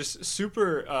obvious one. Just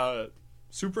super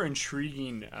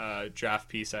intriguing draft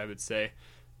piece, I would say.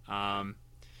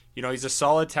 He's a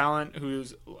solid talent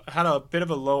who's had a bit of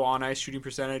a low on ice shooting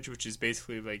percentage, which is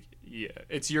basically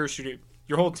it's your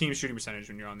whole team's shooting percentage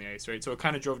when you're on the ice, right? So it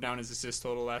kind of drove down his assist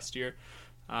total last year.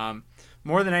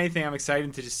 More than anything, I'm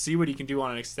excited to just see what he can do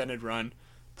on an extended run,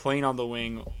 playing on the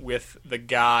wing with the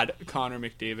god Connor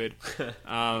McDavid.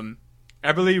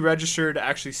 Eberle registered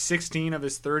actually 16 of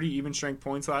his 30 even strength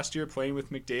points last year playing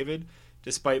with McDavid,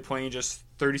 despite playing just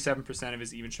 37% of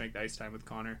his even strength ice time with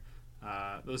Connor.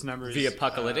 Those numbers via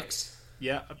Puckalytics.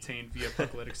 Obtained via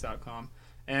Puckalytics.com,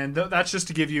 and that's just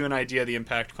to give you an idea of the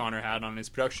impact Connor had on his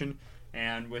production.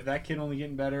 And with that kid only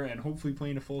getting better and hopefully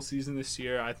playing a full season this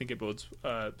year, I think it bodes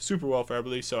super well for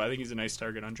Eberle. So I think he's a nice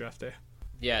target on draft day.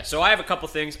 Yeah, so I have a couple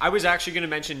things. I was actually going to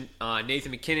mention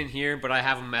Nathan MacKinnon here, but I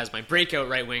have him as my breakout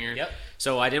right winger. Yep.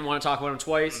 So I didn't want to talk about him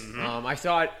twice. Mm-hmm. I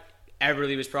thought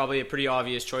Eberle was probably a pretty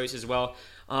obvious choice as well.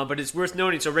 But it's worth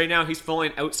noting. So right now he's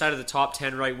falling outside of the top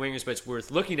 10 right wingers, but it's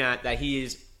worth looking at that he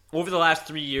is, over the last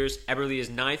 3 years, Eberle is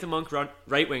 9th among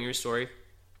right wingers,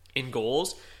 in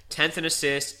goals, 10th in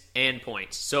assists, and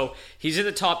points. So he's in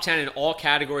the top 10 in all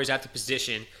categories at the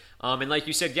position. And like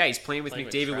you said, yeah, he's playing with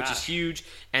McDavid, which is trash. huge.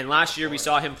 And last year we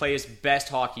saw him play his best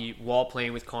hockey while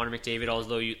playing with Connor McDavid,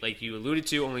 although, like you alluded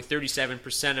to, only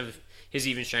 37% of his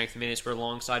even strength minutes were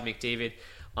alongside McDavid.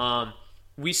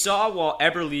 We saw while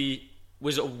Eberle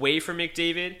was away from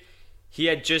McDavid, he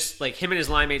had just, like, him and his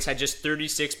line mates had just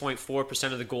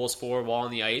 36.4% of the goals for while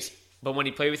on the ice. But when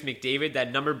he played with McDavid,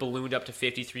 that number ballooned up to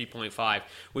 53.5,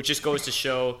 which just goes to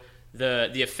show the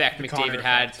effect McDavid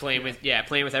had playing with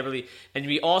Eberle. And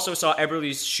we also saw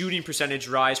Eberle's shooting percentage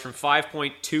rise from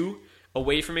 5.2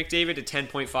 away from McDavid to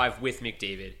 10.5 with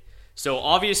McDavid. So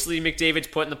obviously McDavid's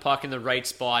putting the puck in the right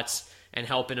spots and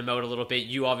helping him out a little bit.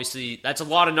 That's a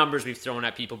lot of numbers we've thrown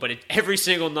at people, but every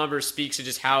single number speaks to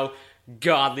just how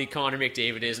godly Connor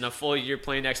McDavid is, and a full year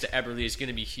playing next to Eberle is going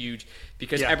to be huge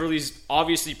because Eberle's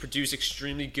obviously produced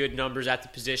extremely good numbers at the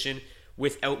position.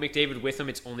 Without McDavid with him,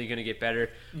 it's only going to get better.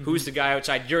 Mm-hmm. Who's the guy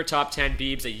outside your top 10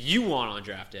 Beebs that you want on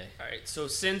draft day? All right, so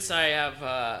since I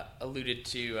have alluded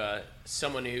to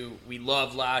someone who we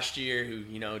loved last year who,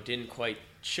 didn't quite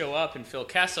show up, and Phil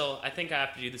Kessel, I think I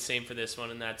have to do the same for this one,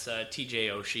 and that's TJ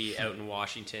Oshie out in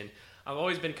Washington. I've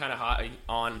always been kind of hot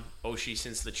on Oshie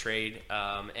since the trade,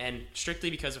 and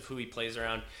strictly because of who he plays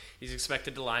around. He's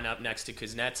expected to line up next to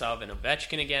Kuznetsov and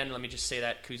Ovechkin again. Let me just say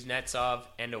that, Kuznetsov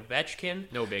and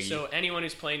Ovechkin. No biggie. So anyone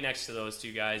who's playing next to those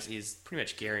two guys is pretty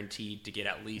much guaranteed to get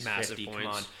at least massive 50.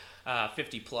 points.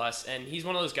 50 plus, and he's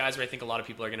one of those guys where I think a lot of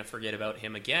people are going to forget about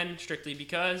him again, strictly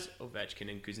because Ovechkin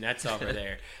and Kuznetsov are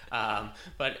there.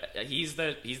 But he's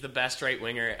the best right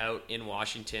winger out in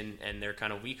Washington, and they're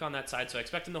kind of weak on that side. So I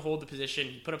expect him to hold the position.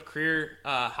 He put up career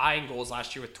high in goals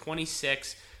last year with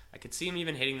 26. I could see him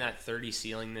even hitting that 30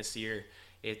 ceiling this year.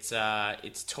 It's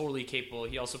totally capable.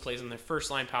 He also plays on their first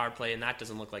line power play, and that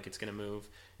doesn't look like it's going to move.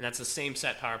 And that's the same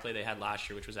set power play they had last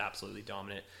year, which was absolutely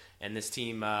dominant. And this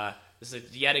team, this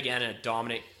is yet again a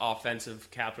dominant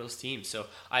offensive Capitals team. So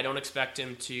I don't expect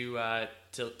him to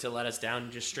let us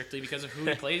down just strictly because of who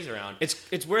he plays around.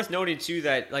 It's worth noting too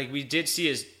that, like, we did see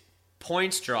his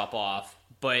points drop off,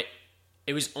 but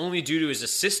it was only due to his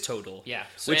assist total. Yeah.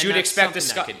 Which you would expect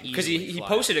because he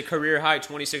posted a career high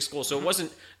 26 goals. So it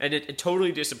wasn't a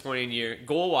totally disappointing year.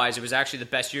 Goal-wise, it was actually the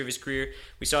best year of his career.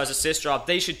 We saw his assist drop.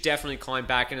 They should definitely climb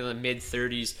back into the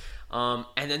mid-30s. And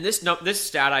then this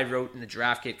stat I wrote in the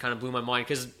draft kit kind of blew my mind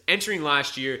because entering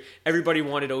last year, everybody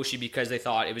wanted Oshie because they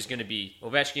thought it was going to be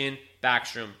Ovechkin,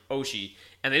 Backstrom, Oshie.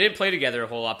 And they didn't play together a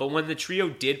whole lot. But when the trio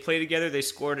did play together, they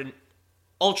scored an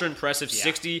ultra impressive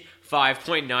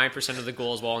 65.9% of the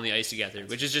goals while on the ice together,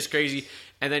 which is just crazy.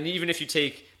 And then even if you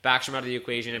take Backstrom out of the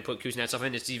equation and put Kuznetsov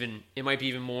in, it might be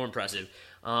even more impressive.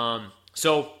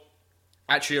 So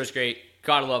that trio is great.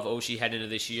 Gotta love Oshie heading into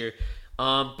this year.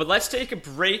 But let's take a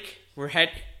break. We're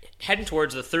heading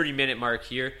towards the 30-minute mark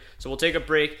here. So we'll take a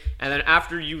break, and then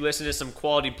after you listen to some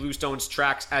quality Bluestones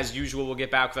tracks, as usual, we'll get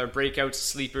back with our breakouts,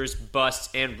 sleepers, busts,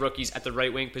 and rookies at the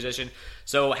right wing position.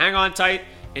 So hang on tight.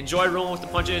 Enjoy rolling with the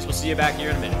punches. We'll see you back here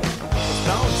in a minute. I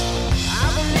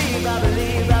believe in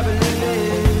you. I believe in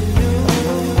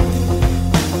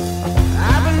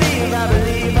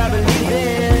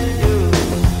you.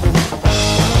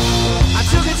 I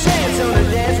took a chance on a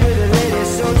dance with a lady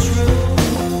so true.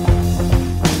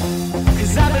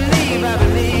 I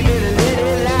believe in a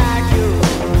lady like you.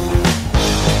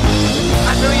 I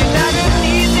know you're not an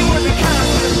easy one to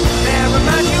conquer. Never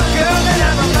mind you, girl, that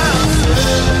I'm a monster.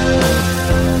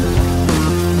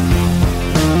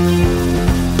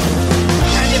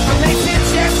 And if I make it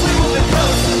chance, we move it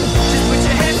closer. Just put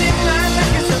your hands in mine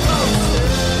like it's supposed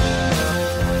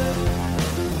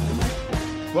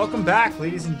to. Welcome back,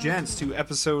 ladies and gents, to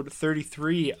episode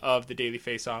 33 of the Daily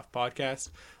Face-Off podcast.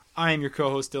 I am your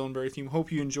co-host, Dylan Berthium.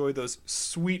 Hope you enjoyed those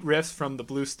sweet riffs from the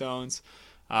Bluestones.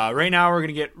 Right now, we're going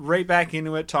to get right back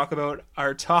into it, talk about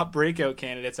our top breakout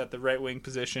candidates at the right wing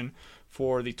position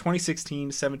for the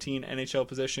 2016-17 NHL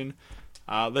position.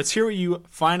 Let's hear what you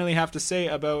finally have to say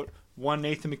about one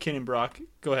Nathan MacKinnon, Brock.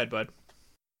 Go ahead, bud.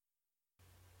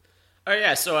 Oh,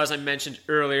 yeah, so as I mentioned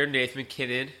earlier, Nathan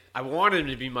MacKinnon, I wanted him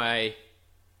to be my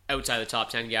outside the top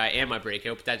 10 guy and my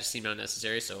breakout, but that just seemed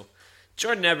unnecessary, so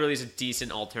Jordan Eberle is a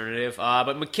decent alternative.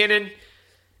 But MacKinnon,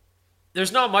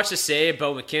 there's not much to say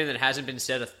about MacKinnon that hasn't been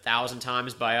said 1,000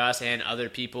 times by us and other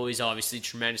people. He's obviously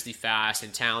tremendously fast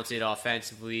and talented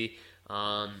offensively.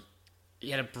 He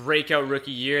had a breakout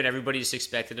rookie year, and everybody just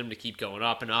expected him to keep going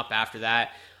up and up after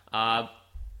that.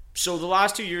 So the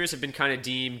last 2 years have been kind of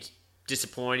deemed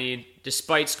disappointing.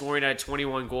 Despite scoring at a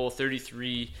 21-goal,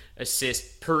 33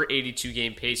 assists per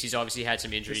 82-game pace, he's obviously had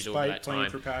some injuries over that time. Despite playing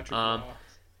for Patrick Roy.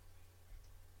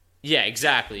 Yeah,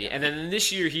 exactly. And then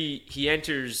this year he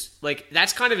enters, like,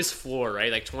 that's kind of his floor,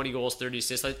 right? Like 20 goals, 30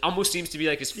 assists. Like, almost seems to be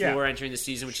like his floor entering the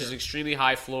season, which is an extremely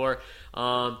high floor.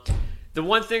 The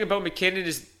one thing about MacKinnon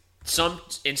is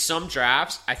in some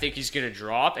drafts, I think he's going to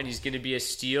drop and he's going to be a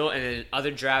steal. And then in other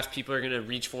drafts, people are going to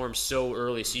reach for him so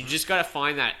early. So you just got to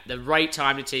find the right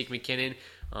time to take MacKinnon.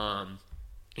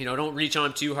 Don't reach on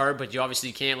him too hard, but you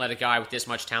obviously can't let a guy with this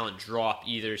much talent drop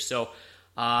either. So,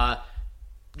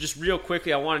 just real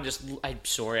quickly, I'm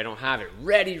sorry, I don't have it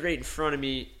ready right in front of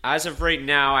me. As of right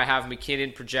now, I have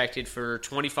MacKinnon projected for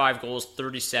 25 goals,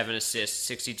 37 assists,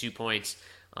 62 points.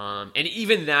 And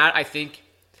even that, I think,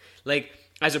 like,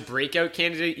 as a breakout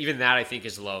candidate, even that I think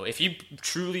is low. If he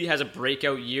truly has a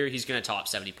breakout year, he's going to top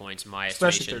 70 points in my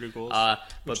estimation. Especially 30 goals, but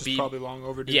which is probably long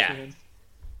overdue for him.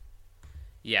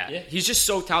 Yeah, he's just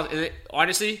so talented. And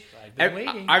honestly,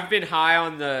 I've been high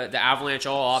on the Avalanche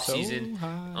all offseason.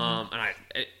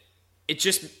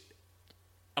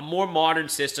 A more modern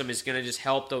system is going to just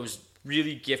help those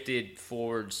really gifted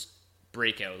forwards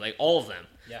break out. Like, all of them.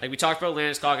 Yeah. Like, we talked about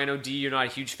Landeskog. I know, D, you're not a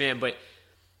huge fan, but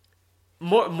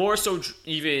more so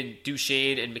even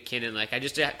Duchesne and MacKinnon. Like, I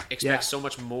just expect so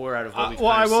much more out of what we've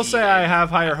Well, I will say I have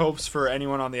higher hopes for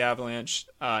anyone on the Avalanche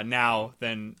now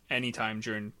than any time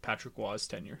during Patrick Waugh's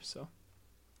tenure. So,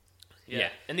 yeah,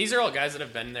 and these are all guys that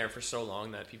have been there for so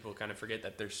long that people kind of forget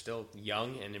that they're still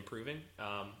young and improving,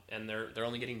 and they're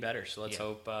only getting better. So let's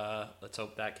hope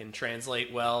that can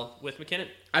translate well with MacKinnon.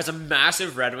 As a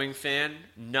massive Red Wing fan,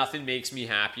 nothing makes me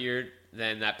happier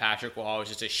than that Patrick Waugh was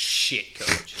just a shit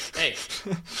coach. Hey,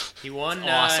 he won.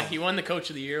 Awesome. He won the Coach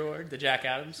of the Year award, the Jack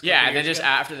Adams. Yeah, and then just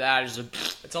after that,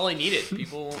 that's all he needed.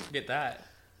 People won't forget that.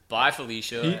 Bye,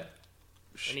 Felicia.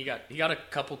 And he got a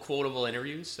couple quotable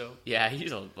interviews. So yeah,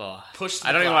 he's pushed the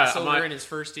class over in his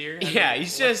first year. Yeah,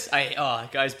 he's just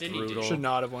guy's brutal. Should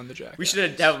not have won the Jack. We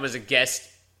should have him as a guest.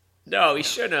 No, he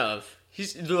shouldn't have.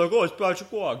 They're like, it's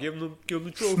Patrick Waugh. Give him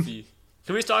the trophy.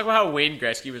 Can we talk about how Wayne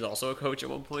Gretzky was also a coach at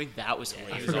one point? That was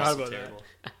hilarious. He was also terrible.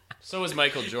 So was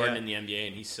Michael Jordan in the NBA,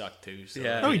 and he sucked too. So.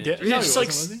 Yeah, he did.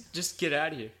 Just get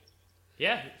out of here.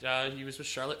 Yeah, he was with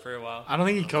Charlotte for a while. I don't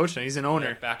think he coached him. He's an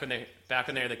owner. Back when they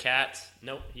were the Cats.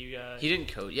 Nope, he didn't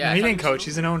coach. Yeah, no, he didn't coach.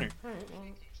 He's an owner.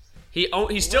 He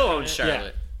still owns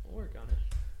Charlotte. We'll work on it.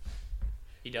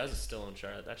 He does still own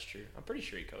Charlotte. That's true. I'm pretty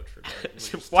sure he coached for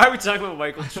Charlotte. Why are we talking about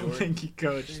Michael Jordan? I think he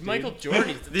coached. He's Michael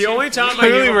Jordan. The only time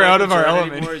we're out of our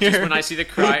element is just when I see the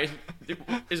cry.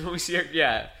 Is when we see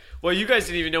it. Well, you guys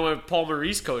didn't even know when Paul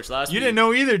Maurice coached last week. You didn't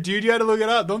know either, dude. You had to look it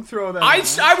up. Don't throw that.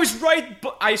 I was right.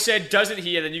 But I said, doesn't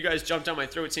he? And then you guys jumped down my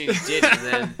throat saying he did. And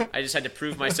then I just had to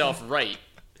prove myself right.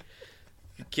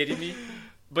 You kidding me?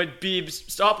 But Beebs,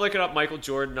 stop looking up Michael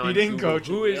Jordan on Google. Coach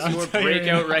Who is your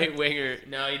breakout right winger?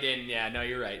 No, he didn't. Yeah, no,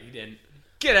 you're right. He didn't.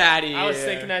 Get out of here. I was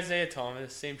thinking Isaiah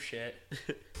Thomas. Same shit.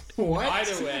 What? By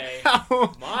the way,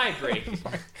 my break.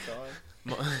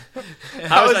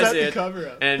 How is that the cover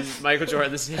up? And Michael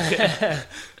Jordan the same.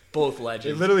 Both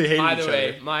legends. They literally hate each other. By the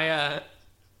way, my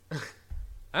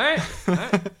all right.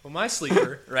 Well, my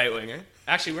sleeper right winger.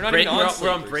 Actually, we're not even on sleepers. We're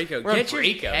on breakout. Get your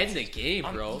head in the game,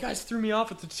 bro. You guys threw me off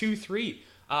with the 2-3.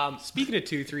 Speaking of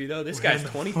 2-3, though, this guy's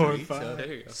 23. So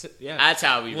there you go. Yeah, that's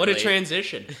how we. What a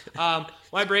transition.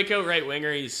 My breakout right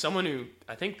winger. He's someone who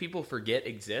I think people forget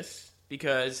exists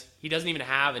because he doesn't even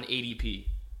have an ADP.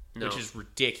 No. Which is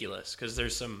ridiculous because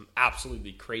there's some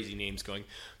absolutely crazy names going.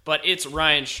 But it's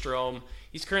Ryan Strome.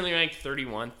 He's currently ranked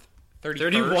 31st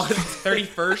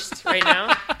right now.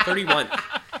 31st.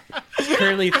 He's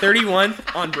currently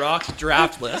 31th on Brock's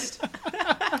draft list.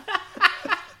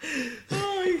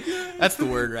 That's the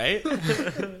word, right? I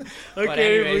can't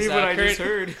believe what I just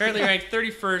heard. Currently ranked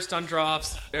 31st on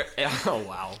drafts. Oh,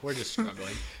 wow. We're just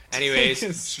struggling. Anyways,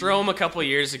 Strome a couple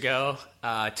years ago,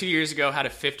 2 years ago, had a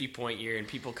 50-point year, and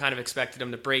people kind of expected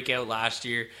him to break out last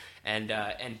year and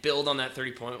build on that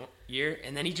 30-point year.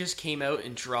 And then he just came out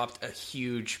and dropped a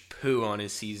huge poo on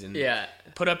his season. Yeah.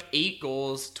 Put up 8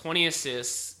 goals, 20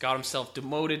 assists, got himself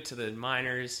demoted to the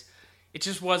minors. It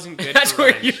just wasn't good. That's for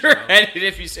where Ryan you're Strome. headed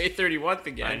if you say 31st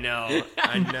again. I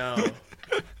know.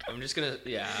 I'm just going to,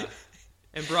 yeah.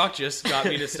 And Brock just got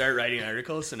me to start writing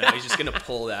articles, so now he's just going to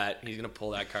pull that. He's going to pull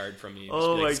that card from me.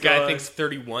 Oh, my God. This guy thinks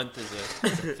 31th is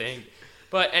a thing.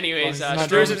 But anyways, if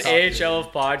there's an AHL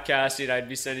of podcasting, I'd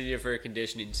be sending you for a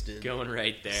conditioning stint. Going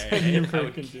right there. I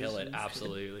would kill it,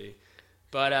 absolutely.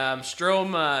 But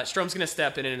Strome's going to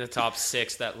step in the top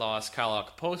 6 that lost Kyle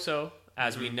Okposo,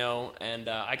 as we know, and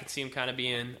I could see him kind of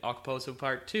being Okposo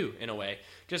Part 2 in a way.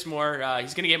 Just more,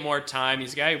 he's going to get more time.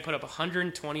 He's a guy who put up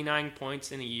 129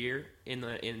 points in a year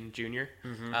in junior.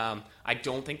 I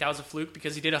don't think that was a fluke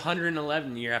because he did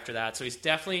 111 the year after that, so he's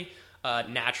definitely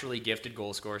naturally gifted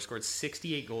goal scorer, scored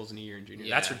 68 goals in a year in junior.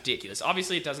 Yeah. That's ridiculous.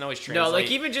 Obviously, it doesn't always translate. No, like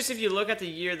even just if you look at the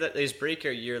year that his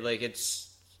breakout year, like it's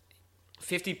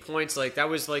 50 points. Like that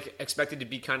was like expected to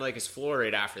be kind of like his floor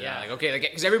rate after that. Yeah. Like okay, like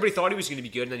because everybody thought he was going to be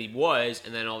good, and then he was,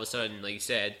 and then all of a sudden, like you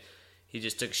said, he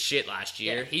just took shit last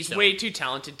year. Yeah, he's So- way too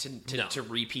talented to No. to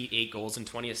repeat 8 goals and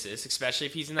 20 assists, especially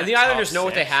if he's in that And the top Islanders know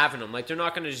what they 6. have in him. Like they're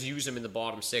not going to just use him in the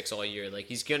bottom 6 all year. Like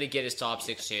he's going to get his top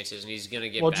 6 chances, and he's going to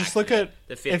get. Well, back just to look at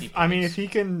the 50. if he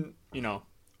can,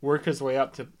 work his way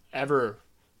up to ever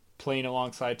playing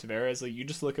alongside Tavares. Like you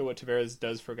just look at what Tavares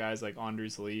does for guys like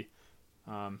Anders Lee.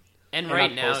 And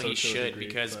right now Okposo to he a should degree,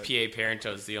 because but- P.A.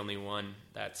 Parento is the only one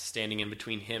that's standing in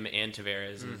between him and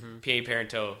Tavares. And P.A.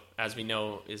 Parento, as we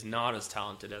know, is not as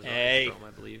talented as Rome,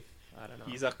 I believe. I don't know.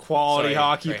 He's a quality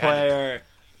hockey player.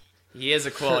 He is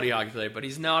a quality hockey player, but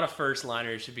he's not a first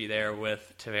liner who should be there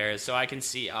with Tavares. So I can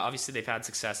see, obviously they've had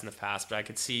success in the past, but I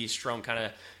could see Strome kind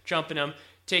of jumping him,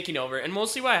 taking over. And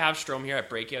mostly why I have Strome here at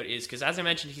Breakout is because, as I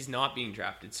mentioned, he's not being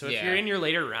drafted. So if you're in your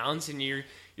later rounds and you're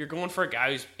going for a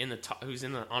guy who's in the top,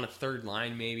 on a third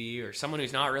line maybe, or someone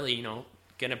who's not really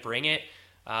gonna bring it,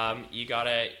 you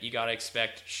gotta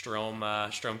expect Strome.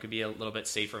 Strome could be a little bit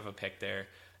safer of a pick there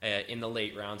in the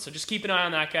late round. So just keep an eye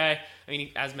on that guy. I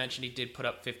mean, as mentioned, he did put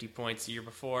up 50 points the year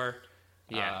before.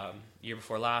 Year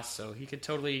before last, so he could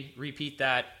totally repeat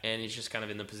that, and he's just kind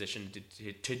of in the position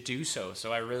to do so.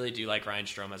 So I really do like Ryan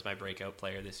Strome as my breakout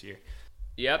player this year.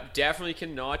 Yep, definitely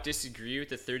cannot disagree with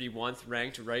the 31st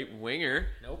ranked right winger.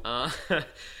 Nope.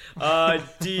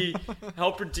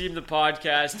 Help redeem the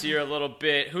podcast here a little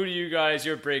bit. Who do you guys,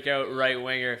 your breakout right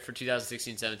winger for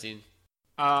 2016-17?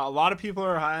 A lot of people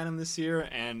are high on him this year,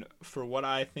 and for what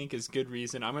I think is good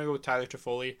reason, I'm going to go with Tyler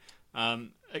Toffoli.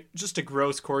 Just a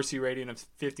gross Corsi rating of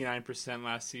 59%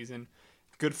 last season.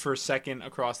 Good for second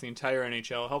across the entire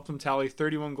NHL. Helped him tally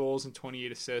 31 goals and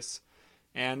 28 assists.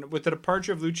 And with the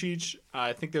departure of Lucic,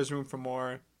 I think there's room for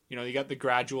more. You got the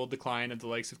gradual decline of the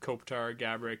likes of Kopitar,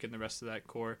 Gaborik, and the rest of that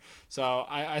core. So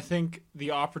I think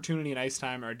the opportunity and ice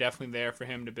time are definitely there for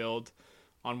him to build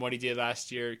on what he did last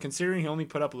year, considering he only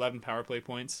put up 11 power play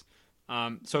points.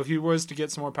 So if he was to get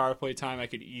some more power play time, I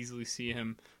could easily see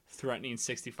him threatening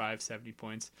 65, 70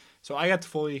 points. So I got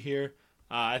Toffoli here.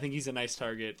 I think he's a nice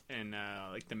target in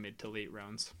like the mid to late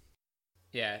rounds.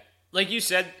 Yeah. Like you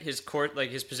said, his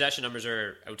possession numbers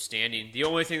are outstanding. The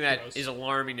only thing that is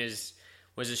alarming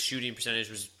was his shooting percentage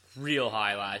was real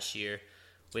high last year.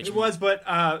 Which it was, but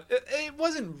it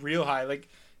wasn't real high. Like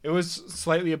it was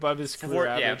slightly above his career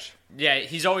average. Yeah,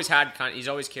 he's always carried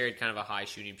kind of a high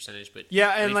shooting percentage, but yeah,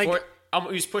 and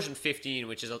he was pushing 15,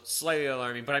 which is slightly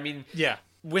alarming. But I mean, yeah,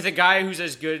 with a guy who's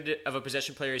as good of a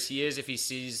possession player as he is, if he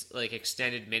sees like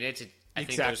extended minutes, I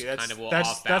think those kind of will off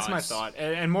balance. That's my thought.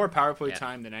 And more power play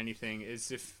time than anything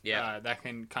is if that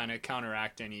can kind of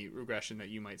counteract any regression that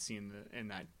you might see in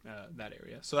that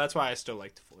area. So that's why I still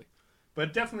like Toffoli,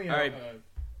 but definitely a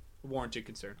warranted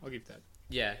concern. I'll give you that.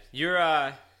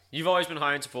 Yeah, you've always been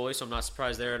high on Toffoli, so I'm not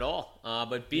surprised there at all.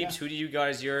 But Beebs, who do you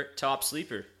guys your top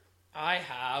sleeper? I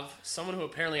have someone who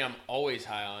apparently I'm always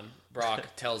high on. Brock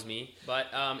tells me, but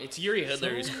it's Yuri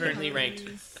Hudler, who's currently ranked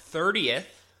 30th.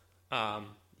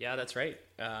 Yeah, that's right.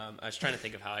 I was trying to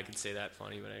think of how I could say that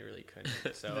funny, but I really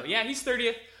couldn't. So, yeah, he's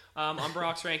 30th on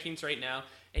Brock's rankings right now.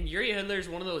 And Yuri Hudler is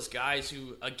one of those guys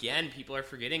who, again, people are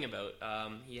forgetting about.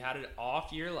 He had an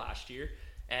off year last year.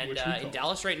 And in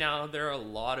Dallas right now, there are a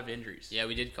lot of injuries. Yeah,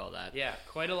 we did call that. Yeah,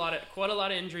 quite a lot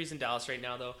of injuries in Dallas right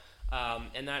now, though.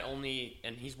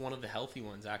 And he's one of the healthy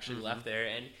ones actually left there.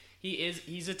 And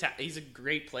he's a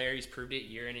great player. He's proved it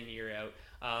year in and year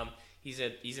out. He's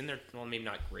in their, well, maybe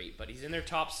not great, but he's in their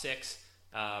top 6,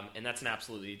 and that's an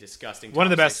absolutely disgusting. One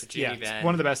of the best, Van,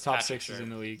 one of the best top Patrick 6s in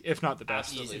the league, if not the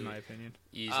best, Absolutely. in my opinion.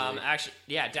 Actually,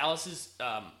 yeah, Dallas's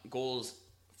goals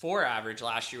for average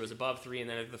last year was above 3, and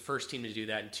they're the first team to do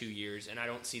that in 2 years, and I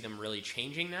don't see them really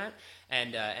changing that,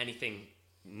 and anything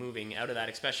moving out of that,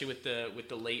 especially with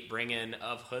the late bring in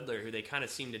of Hudler, who they kind of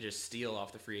seem to just steal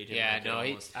off the free agent. Yeah,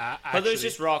 market Hudler's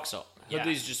just rock solid. Yeah.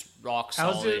 Hudler's just rock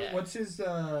solid.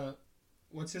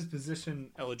 What's his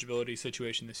position eligibility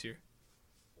situation this year?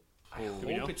 I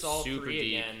hope it's all super 3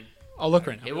 deep. again. I'll look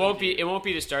right now. It won't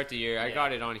be to start the year. I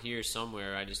got it on here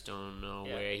somewhere. I just don't know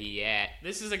where he at.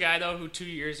 This is a guy though who 2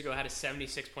 years ago had a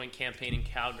 76-point campaign in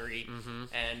Calgary,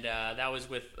 and that was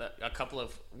with a couple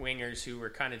of wingers who were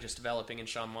kind of just developing in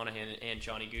Sean Monahan and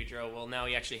Johnny Gaudreau. Well, now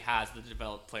he actually has the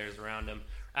developed players around him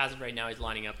As of right now, he's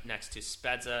lining up next to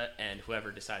Spezza and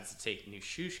whoever decides to take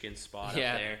Nichushkin's spot up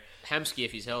there. Hemsky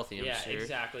if he's healthy, I'm sure. Yeah,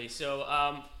 exactly.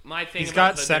 So my thing he's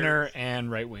about got center and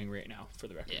right wing right now, for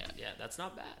the record. Yeah, that's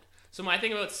not bad. So my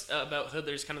thing about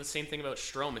Hudler is kind of the same thing about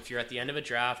Strome. If you're at the end of a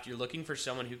draft, you're looking for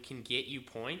someone who can get you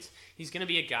points. He's going to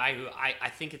be a guy who I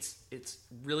think it's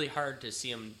really hard to see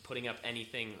him putting up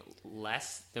anything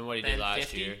less than what he did last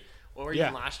 50, year. Or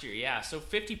even last year, yeah. So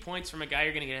 50 points from a guy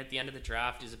you're going to get at the end of the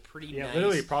draft is a pretty nice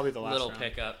literally probably the last little round.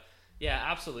 pickup. Yeah,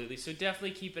 absolutely. So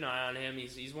definitely keep an eye on him.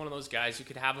 He's one of those guys who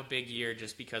could have a big year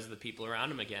just because of the people around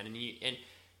him again. And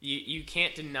you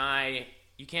can't deny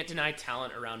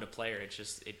talent around a player. It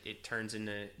just it turns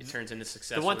into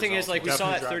success. The one thing is, like, we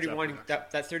saw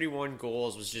that 31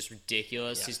 goals was just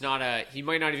ridiculous. Yeah. He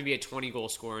might not even be a 20-goal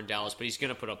scorer in Dallas, but he's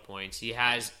going to put up points. He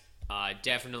has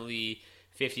definitely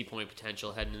 50-point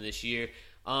potential heading into this year.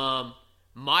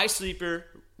 My sleeper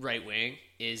right wing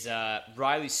is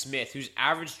Riley Smith, whose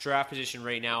average draft position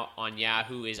right now on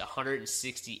Yahoo is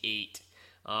 168.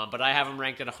 But I have him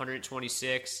ranked at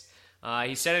 126.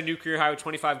 He set a new career high with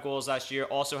 25 goals last year.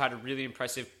 Also had a really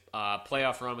impressive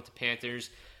playoff run with the Panthers.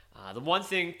 The one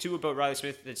thing, too, about Riley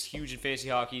Smith that's huge in fantasy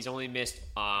hockey, he's only missed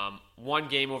one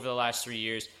game over the last 3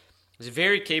 years. He's a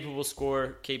very capable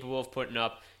scorer, capable of putting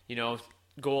up,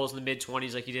 goals in the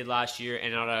mid-20s like he did last year,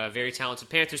 and on a very talented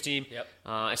Panthers team. Yep.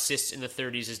 Assists in the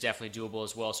 30s is definitely doable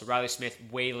as well. So Riley Smith,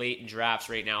 way late in drafts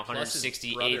right now,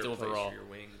 168th overall.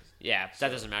 Yeah, that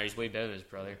doesn't matter. He's way better than his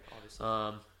brother.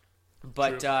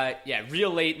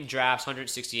 Real late in drafts,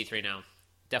 168th right now.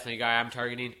 Definitely a guy I'm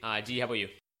targeting. D, how about you?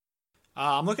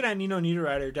 I'm looking at Nino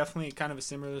Niederreiter. Definitely kind of a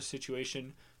similar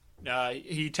situation.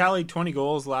 He tallied 20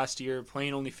 goals last year,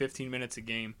 playing only 15 minutes a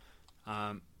game.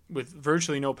 With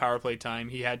virtually no power play time.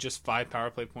 He had just 5 power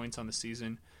play points on the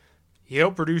season. He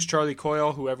outproduced Charlie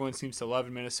Coyle, who everyone seems to love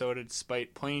in Minnesota,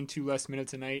 despite playing 2 less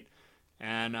minutes a night.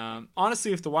 And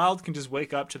honestly, if the Wild can just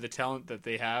wake up to the talent that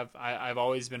they have, I've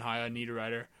always been high on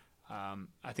Niederreiter.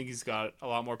 I think he's got a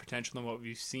lot more potential than what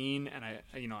we've seen, and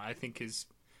I think his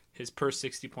per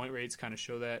 60 point rates kind of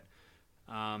show that.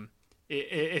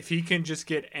 If he can just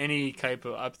get any type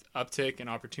of uptick and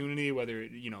opportunity, whether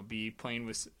it be playing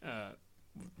with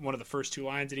one of the first 2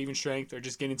 lines at even strength or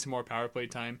just getting some more power play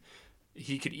time,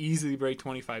 he could easily break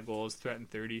 25 goals, threaten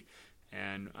 30.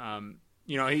 And,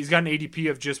 he's got an ADP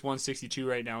of just 162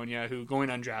 right now in Yahoo, going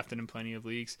undrafted in plenty of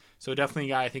leagues. So definitely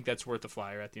a guy I think that's worth a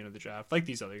flyer at the end of the draft, like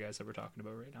these other guys that we're talking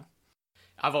about right now.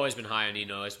 I've always been high on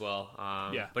Nino as well.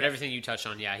 But everything you touched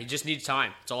on, he just needs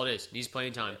time. That's all it is. He needs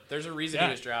playing time. There's a reason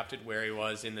he was drafted where he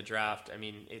was in the draft. I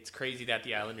mean, it's crazy that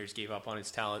the Islanders gave up on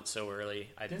his talent so early.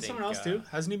 Didn't someone else too?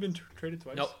 Hasn't he been traded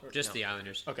twice? Nope, the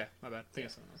Islanders. Okay, my bad. I think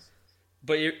it's someone else.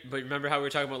 But remember how we were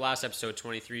talking about last episode,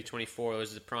 23, 24.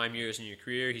 Those are the prime years in your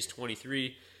career. He's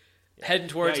 23. Heading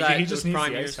towards that. He just needs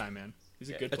prime the years. ice time, man. He's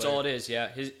a good player. That's all it is,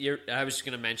 yeah. I was just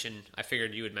going to mention, I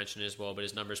figured you would mention it as well, but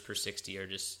his numbers per 60 are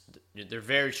they're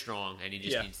very strong, and he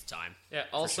just needs the time. Yeah,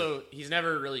 also, he's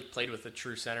never really played with a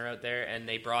true center out there, and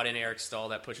they brought in Eric Stahl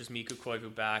that pushes Mikko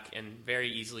Koivu back and very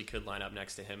easily could line up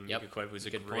next to him. Yep. Mikko Koivu is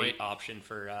a great option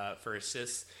for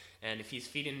assists, and if he's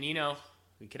feeding Nino,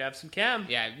 we could have some chem.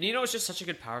 Yeah, Nino is just such a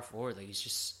good power forward. Like, he's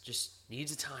just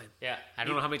needs the time. Yeah. I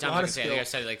don't know how many times I can say it. I think I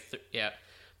said it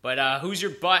But who's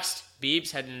your bust, Beebs,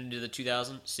 heading into the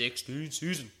 2016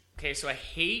 season? Okay, so I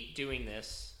hate doing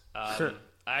this. I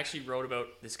actually wrote about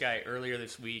this guy earlier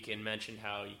this week and mentioned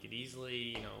how he could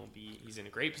easily, he's in a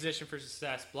great position for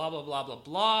success, blah, blah, blah, blah,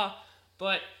 blah.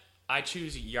 But I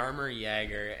choose Jaromir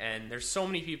Jagr, and there's so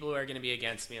many people who are going to be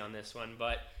against me on this one,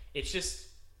 but it's just,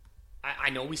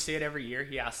 I know we say it every year,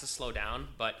 he has to slow down,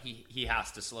 but he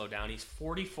has to slow down. He's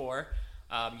 44.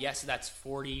 Yes, that's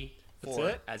 44,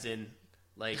 that's as in...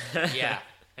 yeah,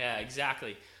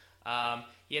 exactly.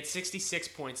 He had 66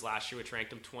 points last year, which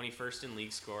ranked him 21st in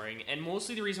league scoring. And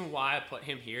mostly the reason why I put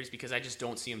him here is because I just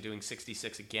don't see him doing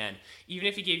 66 again. Even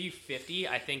if he gave you 50,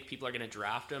 I think people are going to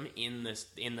draft him in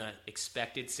the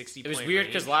expected 60 point It was weird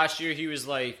because last year he was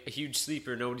like a huge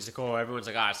sleeper. Nobody's like, everyone's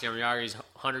like, Jaromir Jagr, he's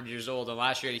 100 years old. And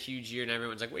last year he had a huge year, and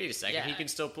everyone's like, wait a second, he can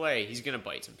still play. He's going to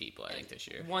bite some people, I think, this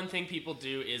year. One thing people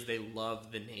do is they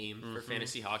love the name for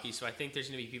fantasy hockey. So I think there's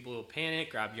going to be people who will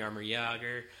panic, grab Jaromir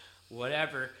Jagr,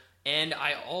 whatever. And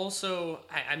I also,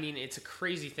 I mean, it's a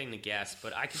crazy thing to guess,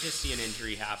 but I could just see an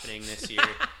injury happening this year.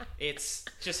 It's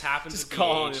just happens just with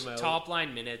calling the age. him out. Top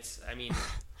line minutes. I mean,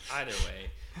 either way.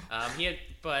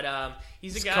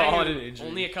 He's a guy who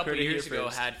only a couple of years ago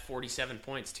had 47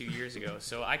 points 2 years ago.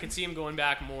 So I could see him going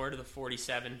back more to the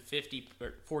 47, 50,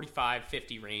 or 45,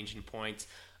 50 range in points.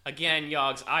 Again,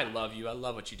 Yogs, I love you. I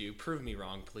love what you do. Prove me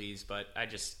wrong, please. But I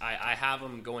have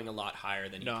him going a lot higher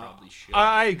than he probably should.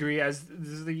 I agree. As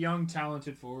the young,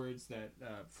 talented forwards that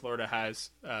Florida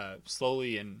has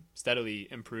slowly and steadily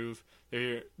improve,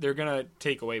 they're gonna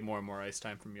take away more and more ice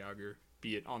time from Jágr,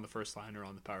 be it on the first line or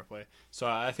on the power play. So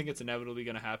I think it's inevitably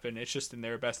gonna happen. It's just in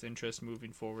their best interest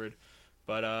moving forward.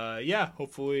 But yeah,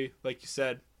 hopefully, like you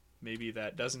said, maybe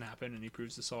that doesn't happen and he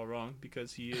proves us all wrong,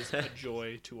 because he is a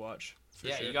joy to watch.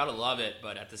 Yeah, sure. You gotta love it,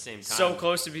 but at the same time, so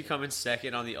close to becoming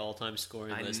second on the all-time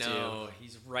scoring list. I know, too.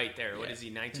 He's right there. What is he?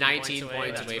 19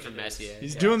 points away from Messier.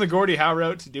 He's doing the Gordie Howe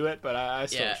route to do it, but I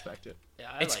still respect it.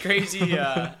 Yeah, it's crazy.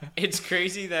 It's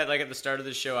crazy that like at the start of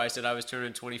the show, I said I was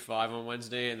turning 25 on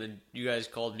Wednesday, and then you guys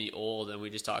called me old, and we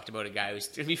just talked about a guy who's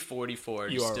gonna be 44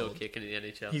 and still old. kicking in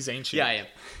the NHL. He's ancient. Yeah, I am.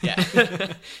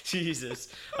 Yeah, Jesus.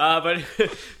 But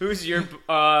who's your?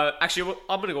 Actually,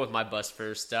 I'm gonna go with my bust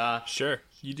first. Sure,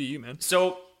 you do you, man.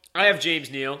 So I have James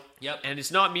Neal. Yep. And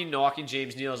it's not me knocking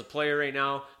James Neal as a player right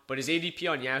now, but his ADP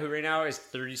on Yahoo right now is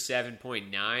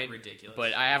 37.9. Ridiculous.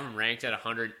 But I have him ranked at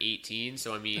 118,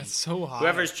 so I mean, that's so high.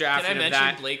 Whoever's drafting Can I him mention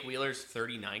that, Blake Wheeler's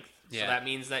 39th? Yeah. So that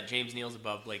means that James Neal's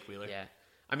above Blake Wheeler. Yeah.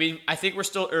 I mean, I think we're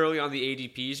still early on the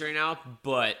ADPs right now,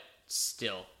 but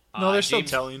still. No, they're still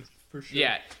telling. For sure.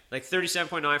 Yeah, like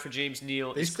 37.9 for James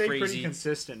Neal. They is stay crazy. pretty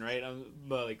consistent, right?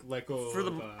 But like let go For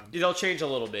the, of, they'll change a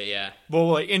little bit, yeah. Well,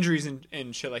 like injuries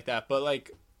and shit like that. But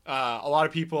like a lot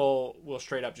of people will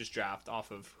straight up just draft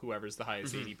off of whoever's the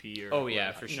highest ADP. Or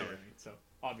yeah, for sure. What I mean? So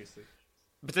obviously.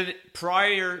 But then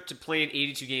prior to playing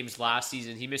 82 games last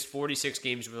season, he missed 46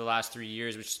 games over the last 3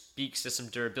 years, which speaks to some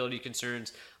durability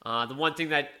concerns. The one thing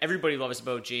that everybody loves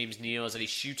about James Neal is that he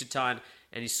shoots a ton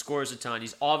and he scores a ton.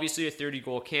 He's obviously a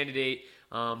 30-goal candidate,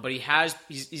 but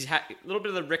he's had a little bit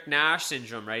of the Rick Nash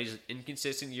syndrome, right? He's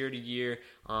inconsistent year to year.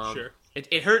 Sure.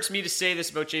 It hurts me to say this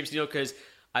about James Neal because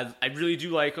I really do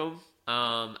like him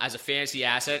as a fantasy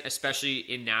asset, especially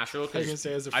in Nashville. I can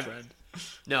say as a friend.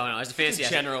 No, as a fantasy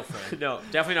asset. General friend. No,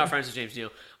 definitely not friends with James Neal.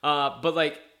 But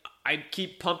like, I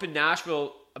keep pumping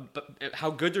Nashville, how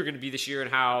good they're going to be this year and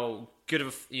how good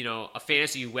of a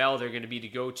fantasy well they're going to be to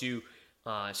go to.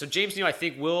 So James Neal, I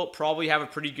think, will probably have a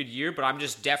pretty good year, but I'm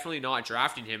just definitely not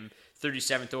drafting him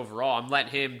 37th overall. I'm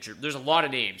letting him. There's a lot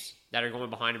of names that are going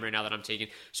behind him right now that I'm taking.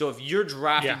 So if you're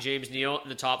drafting James Neal in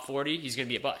the top 40, he's going to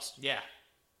be a bust. Yeah.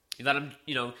 You let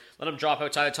him drop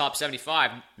outside the top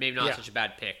 75. Maybe not such a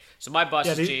bad pick. So my bust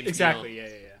is James exactly. Neal.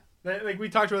 Yeah. Like we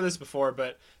talked about this before,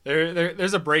 but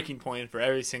there's a breaking point for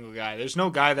every single guy. There's no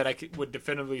guy that would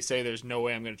definitively say there's no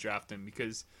way I'm going to draft him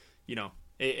because,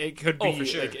 it could be for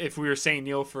sure. like if we were saying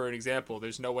Neal for an example,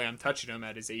 there's no way I'm touching him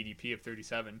at his ADP of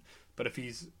 37. But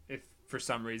if for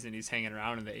some reason he's hanging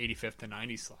around in the 85th to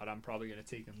 90 slot, I'm probably going to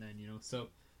take him then. So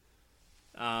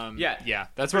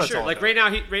that's what it's all like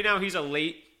about. right now he's a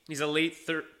late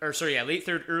third,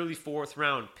 early fourth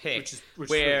round pick, which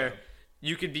where true,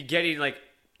 you could be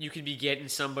getting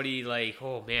somebody like,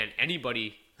 oh man,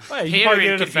 anybody. Well, you probably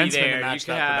get a could be defenseman there. to match You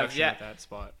could that have production at that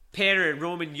spot. Panarin,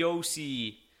 Roman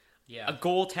Josi, a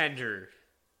goaltender,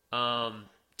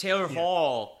 Taylor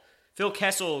Hall, Phil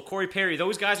Kessel, Corey Perry.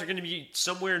 Those guys are going to be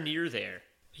somewhere near there.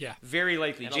 Yeah, very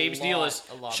likely. And James Neal is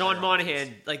Sean Monahan.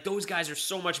 Options. Like those guys are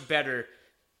so much better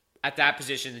at that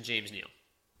position than James Neal.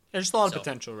 There's a lot of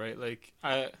potential, right? Like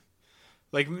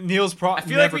Neal's I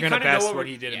feel never like going to best what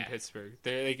he did in Pittsburgh.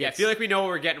 I feel like we know what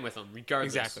we're getting with him,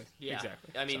 regardless. Exactly. Yeah.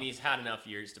 Exactly. I mean, he's had enough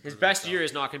years to prove his best himself. year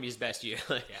is not going to be his best year.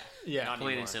 Yeah,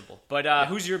 plain and simple. But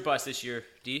who's your bust this year,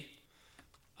 D?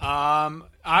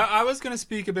 I was going to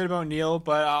speak a bit about Neal,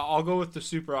 but I'll go with the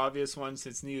super obvious one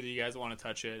since neither of you guys want to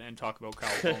touch it and talk about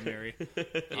Kyle Palmieri.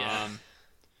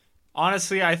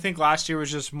 Honestly, I think last year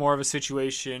was just more of a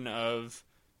situation of,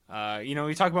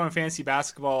 we talk about in fantasy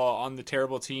basketball on the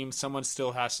terrible team, someone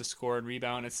still has to score and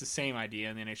rebound. It's the same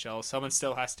idea in the NHL. Someone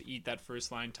still has to eat that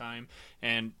first line time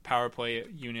and power play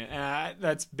unit. And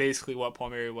that's basically what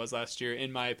Palmieri was last year,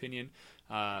 in my opinion.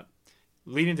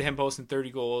 Leading to him posting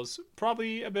 30 goals,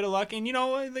 probably a bit of luck. And,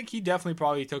 I think he definitely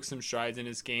probably took some strides in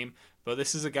his game. But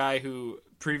this is a guy who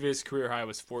previous career high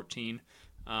was 14.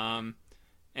 And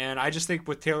I just think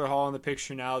with Taylor Hall in the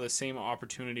picture now, the same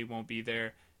opportunity won't be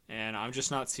there. And I'm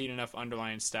just not seeing enough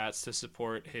underlying stats to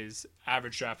support his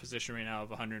average draft position right now of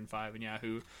 105 in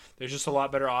Yahoo. There's just a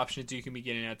lot better options you can be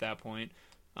getting at that point.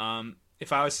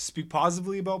 If I was to speak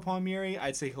positively about Palmieri,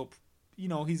 I'd say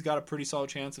he's got a pretty solid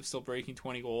chance of still breaking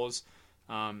 20 goals.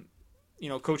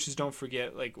 Coaches don't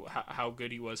forget how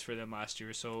good he was for them last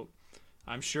year. So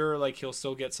I'm sure he'll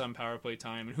still get some power play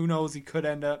time. And who knows, he could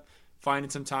end up finding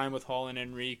some time with Hall and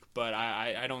Enrique, but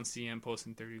I don't see him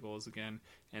posting 30 goals again.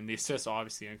 And the assists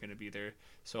obviously aren't going to be there.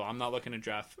 So I'm not looking to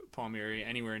draft Palmieri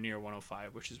anywhere near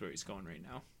 105, which is where he's going right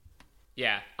now.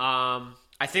 Yeah.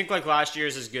 I think like last year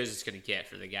is as good as it's going to get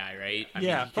for the guy, right? I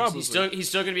mean, probably. He's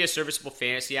still going to be a serviceable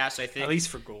fantasy asset, I think. At least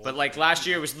for goals. But like last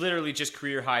year was literally just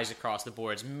career highs across the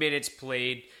boards. Minutes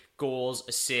played, goals,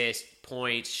 assists,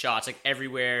 points, shots, like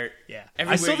everywhere. Yeah.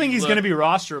 Everywhere I still think he's going to be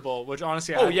rosterable, which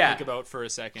honestly I had to think about for a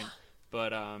second.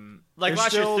 But like there's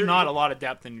still year, not a lot of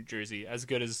depth in New Jersey, as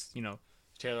good as,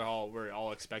 Taylor Hall, we're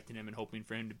all expecting him and hoping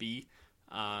for him to be.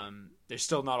 There's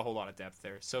still not a whole lot of depth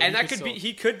there. So and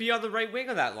he could be on the right wing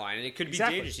of that line, and it could be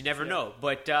dangerous. You never know.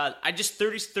 But I just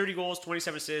 30 goals,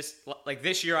 27 assists. Like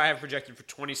this year, I have projected for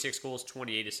 26 goals,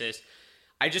 28 assists.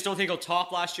 I just don't think he'll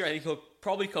top last year. I think he'll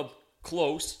probably come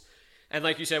close. And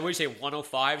like you said, what do you say?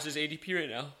 105 is his ADP right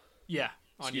now. Yeah.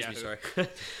 Excuse me, sorry.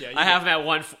 Yeah, I have him at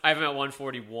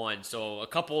 141. So a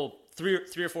couple, three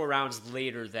or four rounds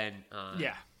later than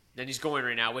than he's going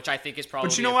right now, which I think is probably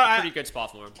a pretty good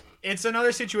spot for him. It's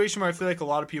another situation where I feel like a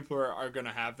lot of people are going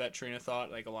to have that train of thought.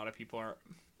 Like a lot of people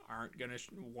aren't going to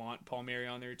want Palmieri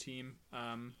on their team.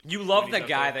 You love the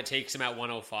guy that takes him at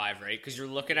 105, right? Because you're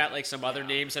looking at like some other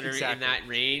names that are in that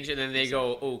range, and then they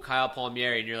go, "Oh, Kyle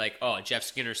Palmieri," and you're like, "Oh, Jeff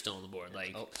Skinner's still on the board."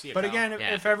 Like, but again,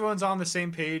 if everyone's on the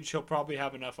same page, he'll probably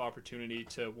have enough opportunity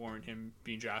to warrant him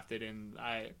being drafted in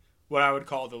what I would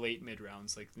call the late mid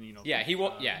rounds, like he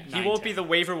won't. He won't be the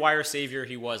waiver wire savior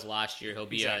he was last year. He'll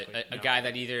be a guy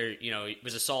that either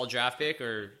was a solid draft pick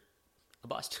or a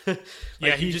bust.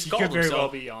 He could very well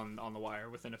be on the wire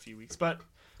within a few weeks, but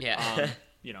not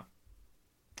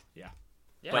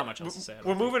much else to say.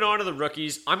 We're moving on to the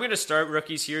rookies. I'm going to start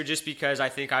rookies here just because I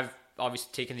think I've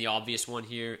obviously taken the obvious one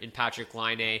here in Patrick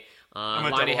Laine.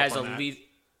 Laine has a lead.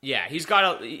 Yeah, he's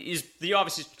the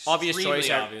obvious choice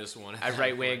at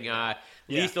right wing.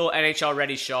 Lethal NHL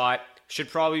ready shot.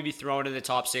 Should probably be thrown in the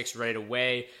top 6 right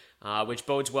away, which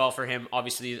bodes well for him.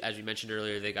 Obviously, as we mentioned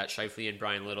earlier, they got Scheifele and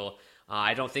Brian Little.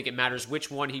 I don't think it matters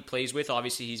which one he plays with.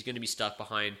 Obviously, he's going to be stuck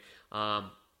behind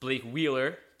Blake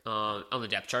Wheeler on the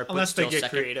depth chart. Unless they get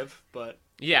creative. But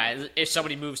yeah, if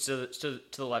somebody moves to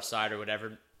the left side or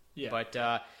whatever. Yeah.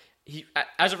 But he,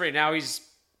 as of right now, he's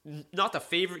not the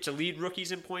favorite to lead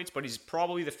rookies in points, but he's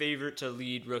probably the favorite to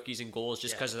lead rookies in goals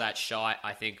just because of that shot.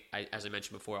 I think, as I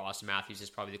mentioned before, Austin Matthews is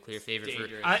probably the clear favorite for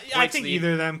I think lead.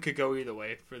 Either of them could go either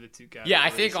way for the two guys. Yeah, I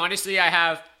think honestly, I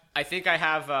have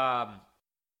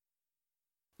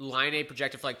Laine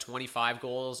projected for like 25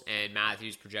 goals and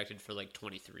Matthews projected for like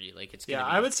 23. Like it's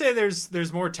I would say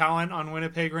there's more talent on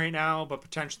Winnipeg right now, but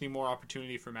potentially more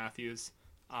opportunity for Matthews.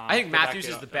 I think Matthews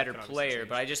is the better player,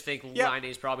 but I just think Laine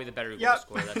is probably the better goal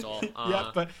scorer. That's all.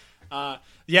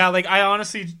 Like I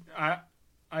honestly,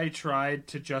 I tried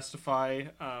to justify,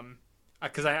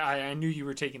 because I knew you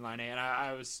were taking Laine, and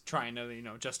I was trying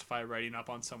to justify writing up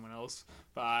on someone else,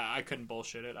 but I couldn't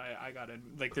bullshit it. I got it.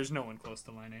 Like there's no one close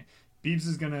to Laine. Beebs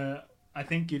is gonna, I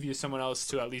think, give you someone else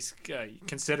to at least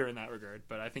consider in that regard.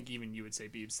 But I think even you would say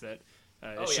Beebs that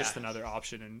it's just another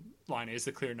option, and Laine is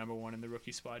the clear number one in the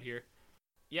rookie spot here.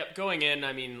 Yep, going in,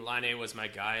 I mean, Laine was my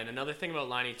guy. And another thing about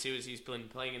Laine, too, is he's been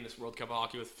playing in this World Cup of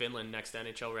hockey with Finland next to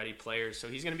NHL-ready players. So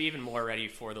he's going to be even more ready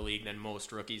for the league than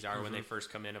most rookies are when they first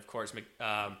come in. Of course,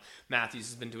 Matthews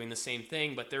has been doing the same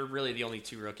thing, but they're really the only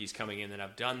two rookies coming in that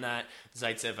have done that.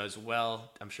 Zaitsev as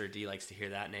well. I'm sure D likes to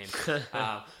hear that name.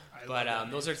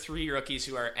 But those are 3 rookies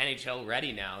who are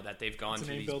NHL-ready now that they've gone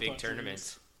through these big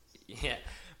tournaments. Yeah.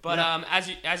 But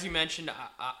as you mentioned,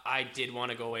 I did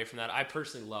want to go away from that. I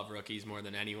personally love rookies more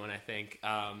than anyone, I think.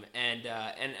 And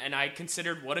I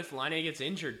considered, what if Laine gets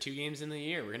injured 2 games in the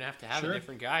year? We're gonna have a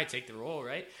different guy take the role,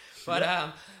 right?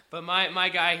 But my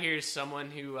guy here is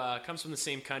someone who comes from the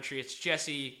same country. It's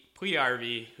Jesse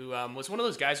Puljujarvi, who was one of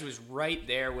those guys who was right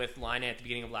there with Laine at the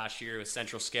beginning of last year with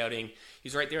Central Scouting.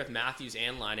 He's right there with Matthews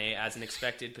and Laine as an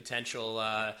expected potential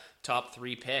top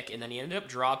 3 pick, and then he ended up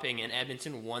dropping, and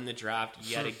Edmonton won the draft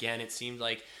yet again. It seemed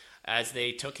like as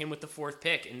they took him with the 4th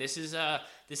pick, and this is a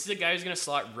guy who's going to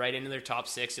slot right into their top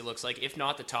 6. It looks like, if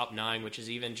not the top 9, which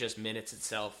is even just minutes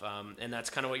itself, and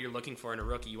that's kind of what you're looking for in a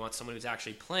rookie. You want someone who's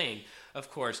actually playing, of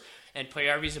course. And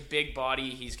Puljujarvi's a big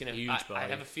body. He's going to. I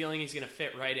have a feeling he's going to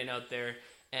fit right in out there,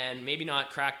 and maybe not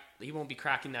crack. He won't be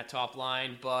cracking that top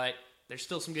line, but there's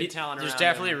still some good talent around. There's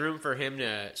definitely room for him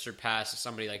to surpass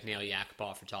somebody like Nail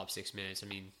Yakupov for top 6 minutes. I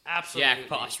mean, absolutely.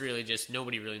 Yakupov's really just,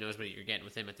 nobody really knows what you're getting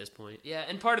with him at this point. Yeah,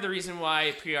 and part of the reason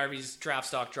why Puljujarvi's draft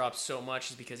stock dropped so much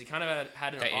is because he kind of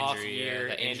had an off year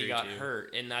and he got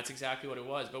hurt, and that's exactly what it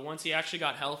was. But once he actually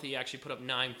got healthy, he actually put up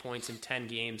 9 points in 10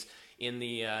 games in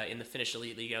the Finnish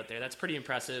Elite League out there. That's pretty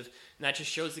impressive, and that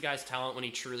just shows the guy's talent when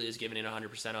he truly is giving it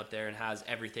 100% out there and has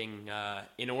everything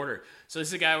in order. So this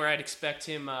is a guy where I'd expect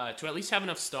him to at least have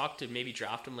enough stock to maybe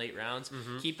draft him late rounds.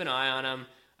 Keep an eye on him.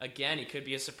 Again, he could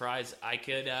be a surprise. I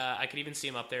could even see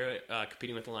him up there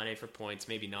competing with Laine for points.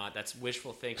 Maybe not. That's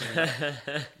wishful thinking.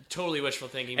 Totally wishful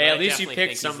thinking. Hey, but at least you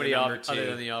picked somebody other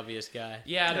than the obvious guy.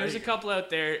 Yeah, there's a couple out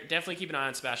there. Definitely keep an eye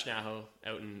on Sebastian Aho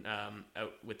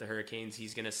out with the Hurricanes.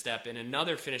 He's going to step in.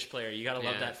 Another Finnish player. You got to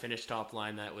love that Finnish top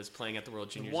line that was playing at the World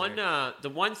Juniors. The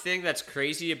one thing that's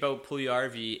crazy about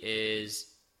Puljujarvi is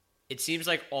it seems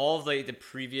like all of the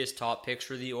previous top picks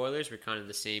for the Oilers were kind of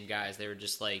the same guys. They were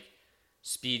just like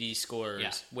speedy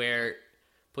scorers, where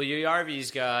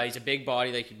Puljujarvi's guy, he's a big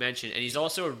body like you mentioned, and he's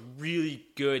also a really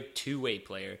good two-way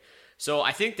player. So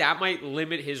I think that might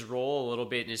limit his role a little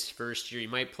bit in his first year. He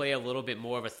might play a little bit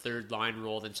more of a third-line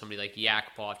role than somebody like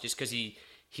Yakupov, just because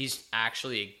he's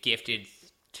actually a gifted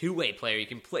two-way player. He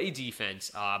can play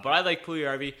defense, but I like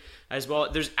Puljujarvi as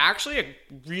well. There's actually a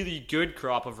really good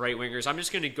crop of right-wingers. I'm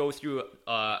just going to go through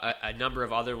a number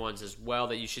of other ones as well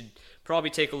that you should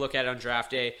probably take a look at on draft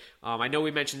day. I know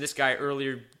we mentioned this guy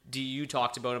earlier. DU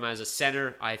talked about him as a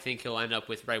center. I think he'll end up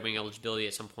with right-wing eligibility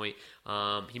at some point.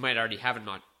 He might already have it, I'm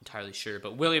not entirely sure.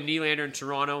 But William Nylander in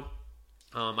Toronto,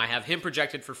 I have him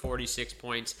projected for 46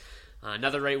 points.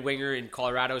 Another right-winger in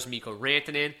Colorado is Mikko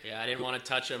Rantanen. Yeah, I didn't want to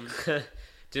touch him.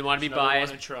 Didn't want to be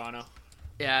biased. One in Toronto.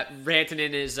 Yeah,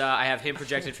 Rantanen is, I have him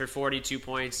projected for 42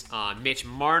 points. Mitch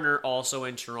Marner also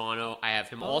in Toronto. I have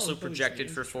him also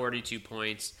projected for 42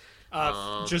 points.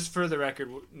 Just for the record,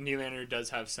 Nylander does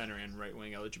have center and right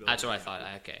wing eligibility. That's what I thought.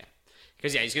 Okay.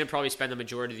 Because, yeah, he's going to probably spend the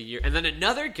majority of the year. And then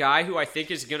another guy who I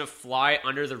think is going to fly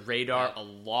under the radar a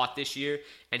lot this year,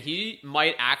 and he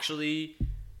might actually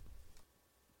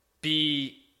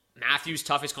be Matthews'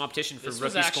 toughest competition for rookie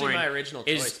scoring. This was actually my original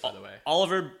choice, by the way.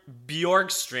 Oliver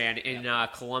Bjorkstrand in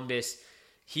Columbus.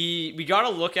 We got to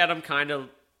look at him kind of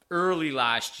early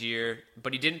last year,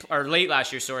 but he didn't, or late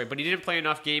last year, sorry, but he didn't play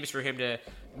enough games for him to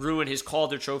ruin his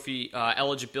Calder Trophy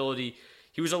eligibility.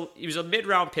 He was a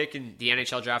mid-round pick in the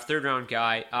NHL draft, third-round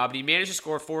guy, but he managed to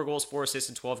score 4 goals, 4 assists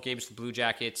in 12 games for the Blue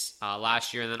Jackets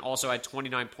last year, and then also had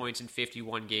 29 points in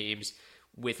 51 games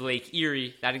with Lake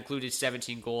Erie. That included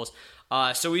 17 goals.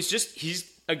 So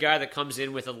he's a guy that comes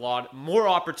in with a lot more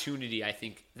opportunity, I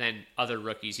think, than other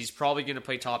rookies. He's probably going to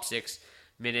play top 6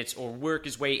 minutes or work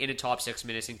his way into top 6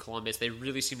 minutes in Columbus. They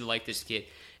really seem to like this kid.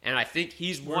 And I think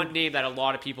he's one name that a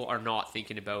lot of people are not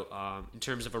thinking about in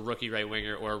terms of a rookie right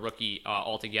winger or a rookie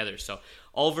altogether. So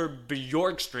Oliver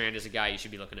Bjorkstrand is a guy you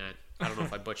should be looking at. I don't know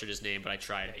if I butchered his name, but I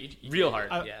tried real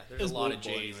hard. There's a lot of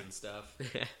J's and stuff.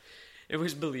 It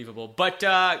was believable. But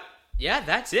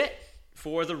that's it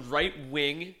for the right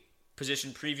wing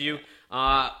position preview.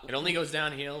 It only goes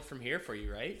downhill from here for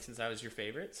you, right? Since that was your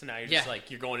favorite, so now you're just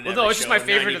like you're going into. Well, no, it's just my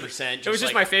favorite. It was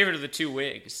just my favorite of the two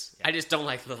wings. Yeah. I just don't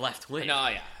like the left wing. No,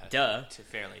 yeah, duh.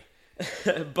 Fairly.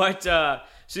 But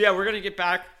so yeah, we're gonna get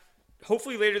back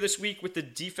hopefully later this week with the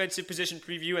defensive position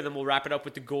preview, and then we'll wrap it up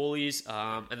with the goalies.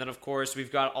 And then of course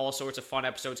we've got all sorts of fun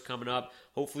episodes coming up.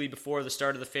 Hopefully before the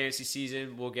start of the fantasy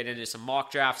season, we'll get into some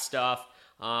mock draft stuff,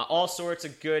 all sorts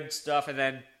of good stuff, and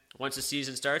then once the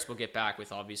season starts, we'll get back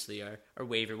with obviously our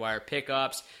waiver wire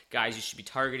pickups, guys you should be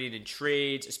targeting in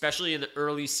trades, especially in the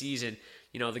early season.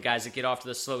 You know, the guys that get off to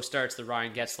the slow starts, the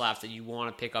Ryan Getzlaffs that you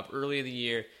want to pick up early in the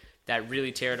year that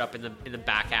really tear it up in the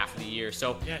back half of the year.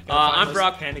 So I'm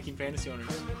Brock. Panicking fantasy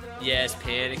owners. Yes,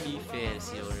 panicky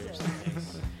fantasy owners.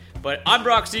 But I'm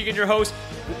Brock Segan, your host.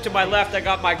 To my left, I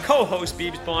got my co-host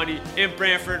Beebs Bondy in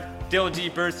Brantford, Dylan D.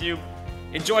 Berthium.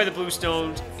 Enjoy the Blue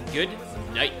Stones, and good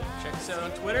night. Check us out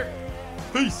on Twitter.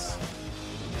 Peace.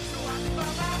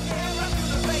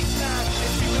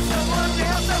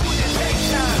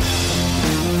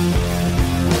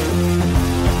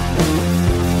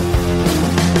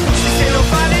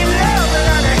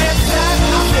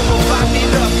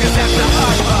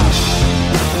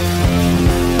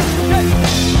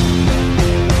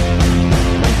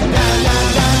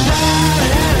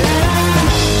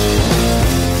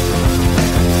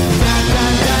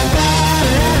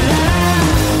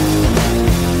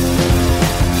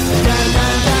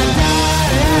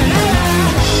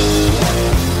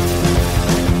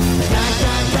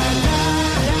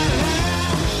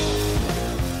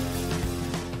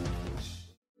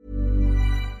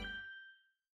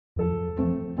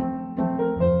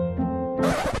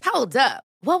 Hold up.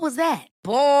 What was that?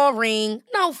 Boring.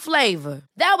 No flavor.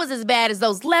 That was as bad as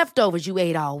those leftovers you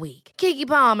ate all week. Keke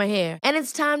Palmer here, and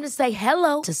it's time to say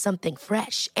hello to something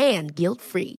fresh and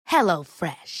guilt-free. Hello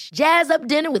Fresh. Jazz up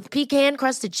dinner with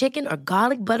pecan-crusted chicken or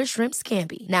garlic butter shrimp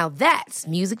scampi. Now that's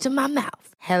music to my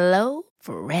mouth. Hello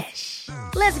Fresh.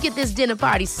 Let's get this dinner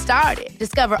party started.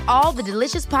 Discover all the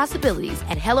delicious possibilities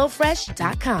at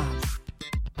hellofresh.com.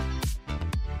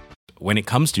 When it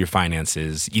comes to your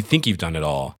finances, you think you've done it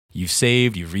all. You've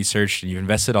saved, you've researched, and you've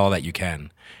invested all that you can.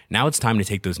 Now it's time to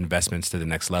take those investments to the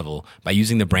next level by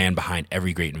using the brand behind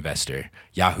every great investor,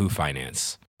 Yahoo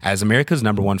Finance. As America's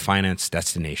 #1 finance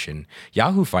destination,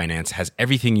 Yahoo Finance has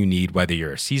everything you need, whether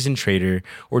you're a seasoned trader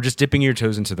or just dipping your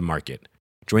toes into the market.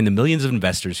 Join the millions of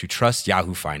investors who trust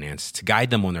Yahoo Finance to guide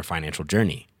them on their financial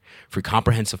journey. For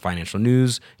comprehensive financial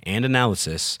news and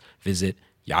analysis, visit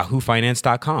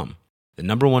yahoofinance.com, the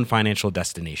 #1 financial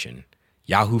destination,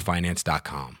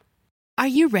 yahoofinance.com. Are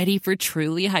you ready for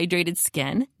truly hydrated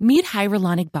skin? Meet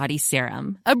Hyaluronic Body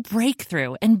Serum, a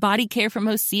breakthrough in body care from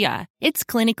Osea. It's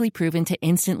clinically proven to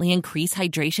instantly increase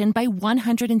hydration by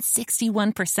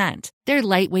 161%. Their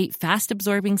lightweight,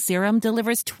 fast-absorbing serum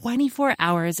delivers 24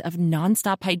 hours of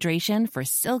nonstop hydration for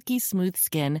silky smooth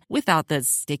skin without the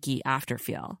sticky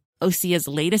afterfeel. Osea's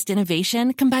latest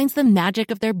innovation combines the magic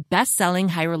of their best-selling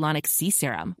Hyaluronic Sea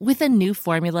Serum with a new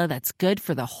formula that's good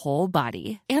for the whole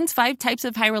body and 5 types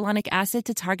of hyaluronic acid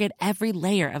to target every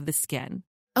layer of the skin.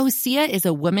 Osea is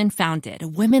a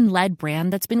women-founded, women-led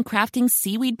brand that's been crafting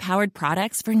seaweed-powered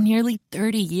products for nearly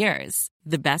 30 years.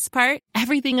 The best part?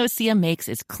 Everything Osea makes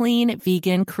is clean,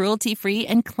 vegan, cruelty-free,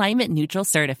 and climate-neutral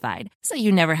certified, so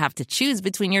you never have to choose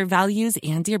between your values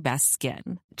and your best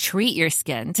skin. Treat your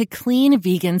skin to clean,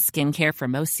 vegan skincare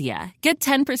from Osea. Get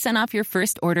 10% off your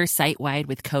first order site-wide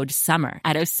with code SUMMER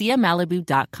at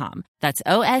OseaMalibu.com. That's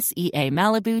OSEA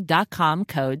Malibu.com,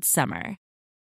 code SUMMER.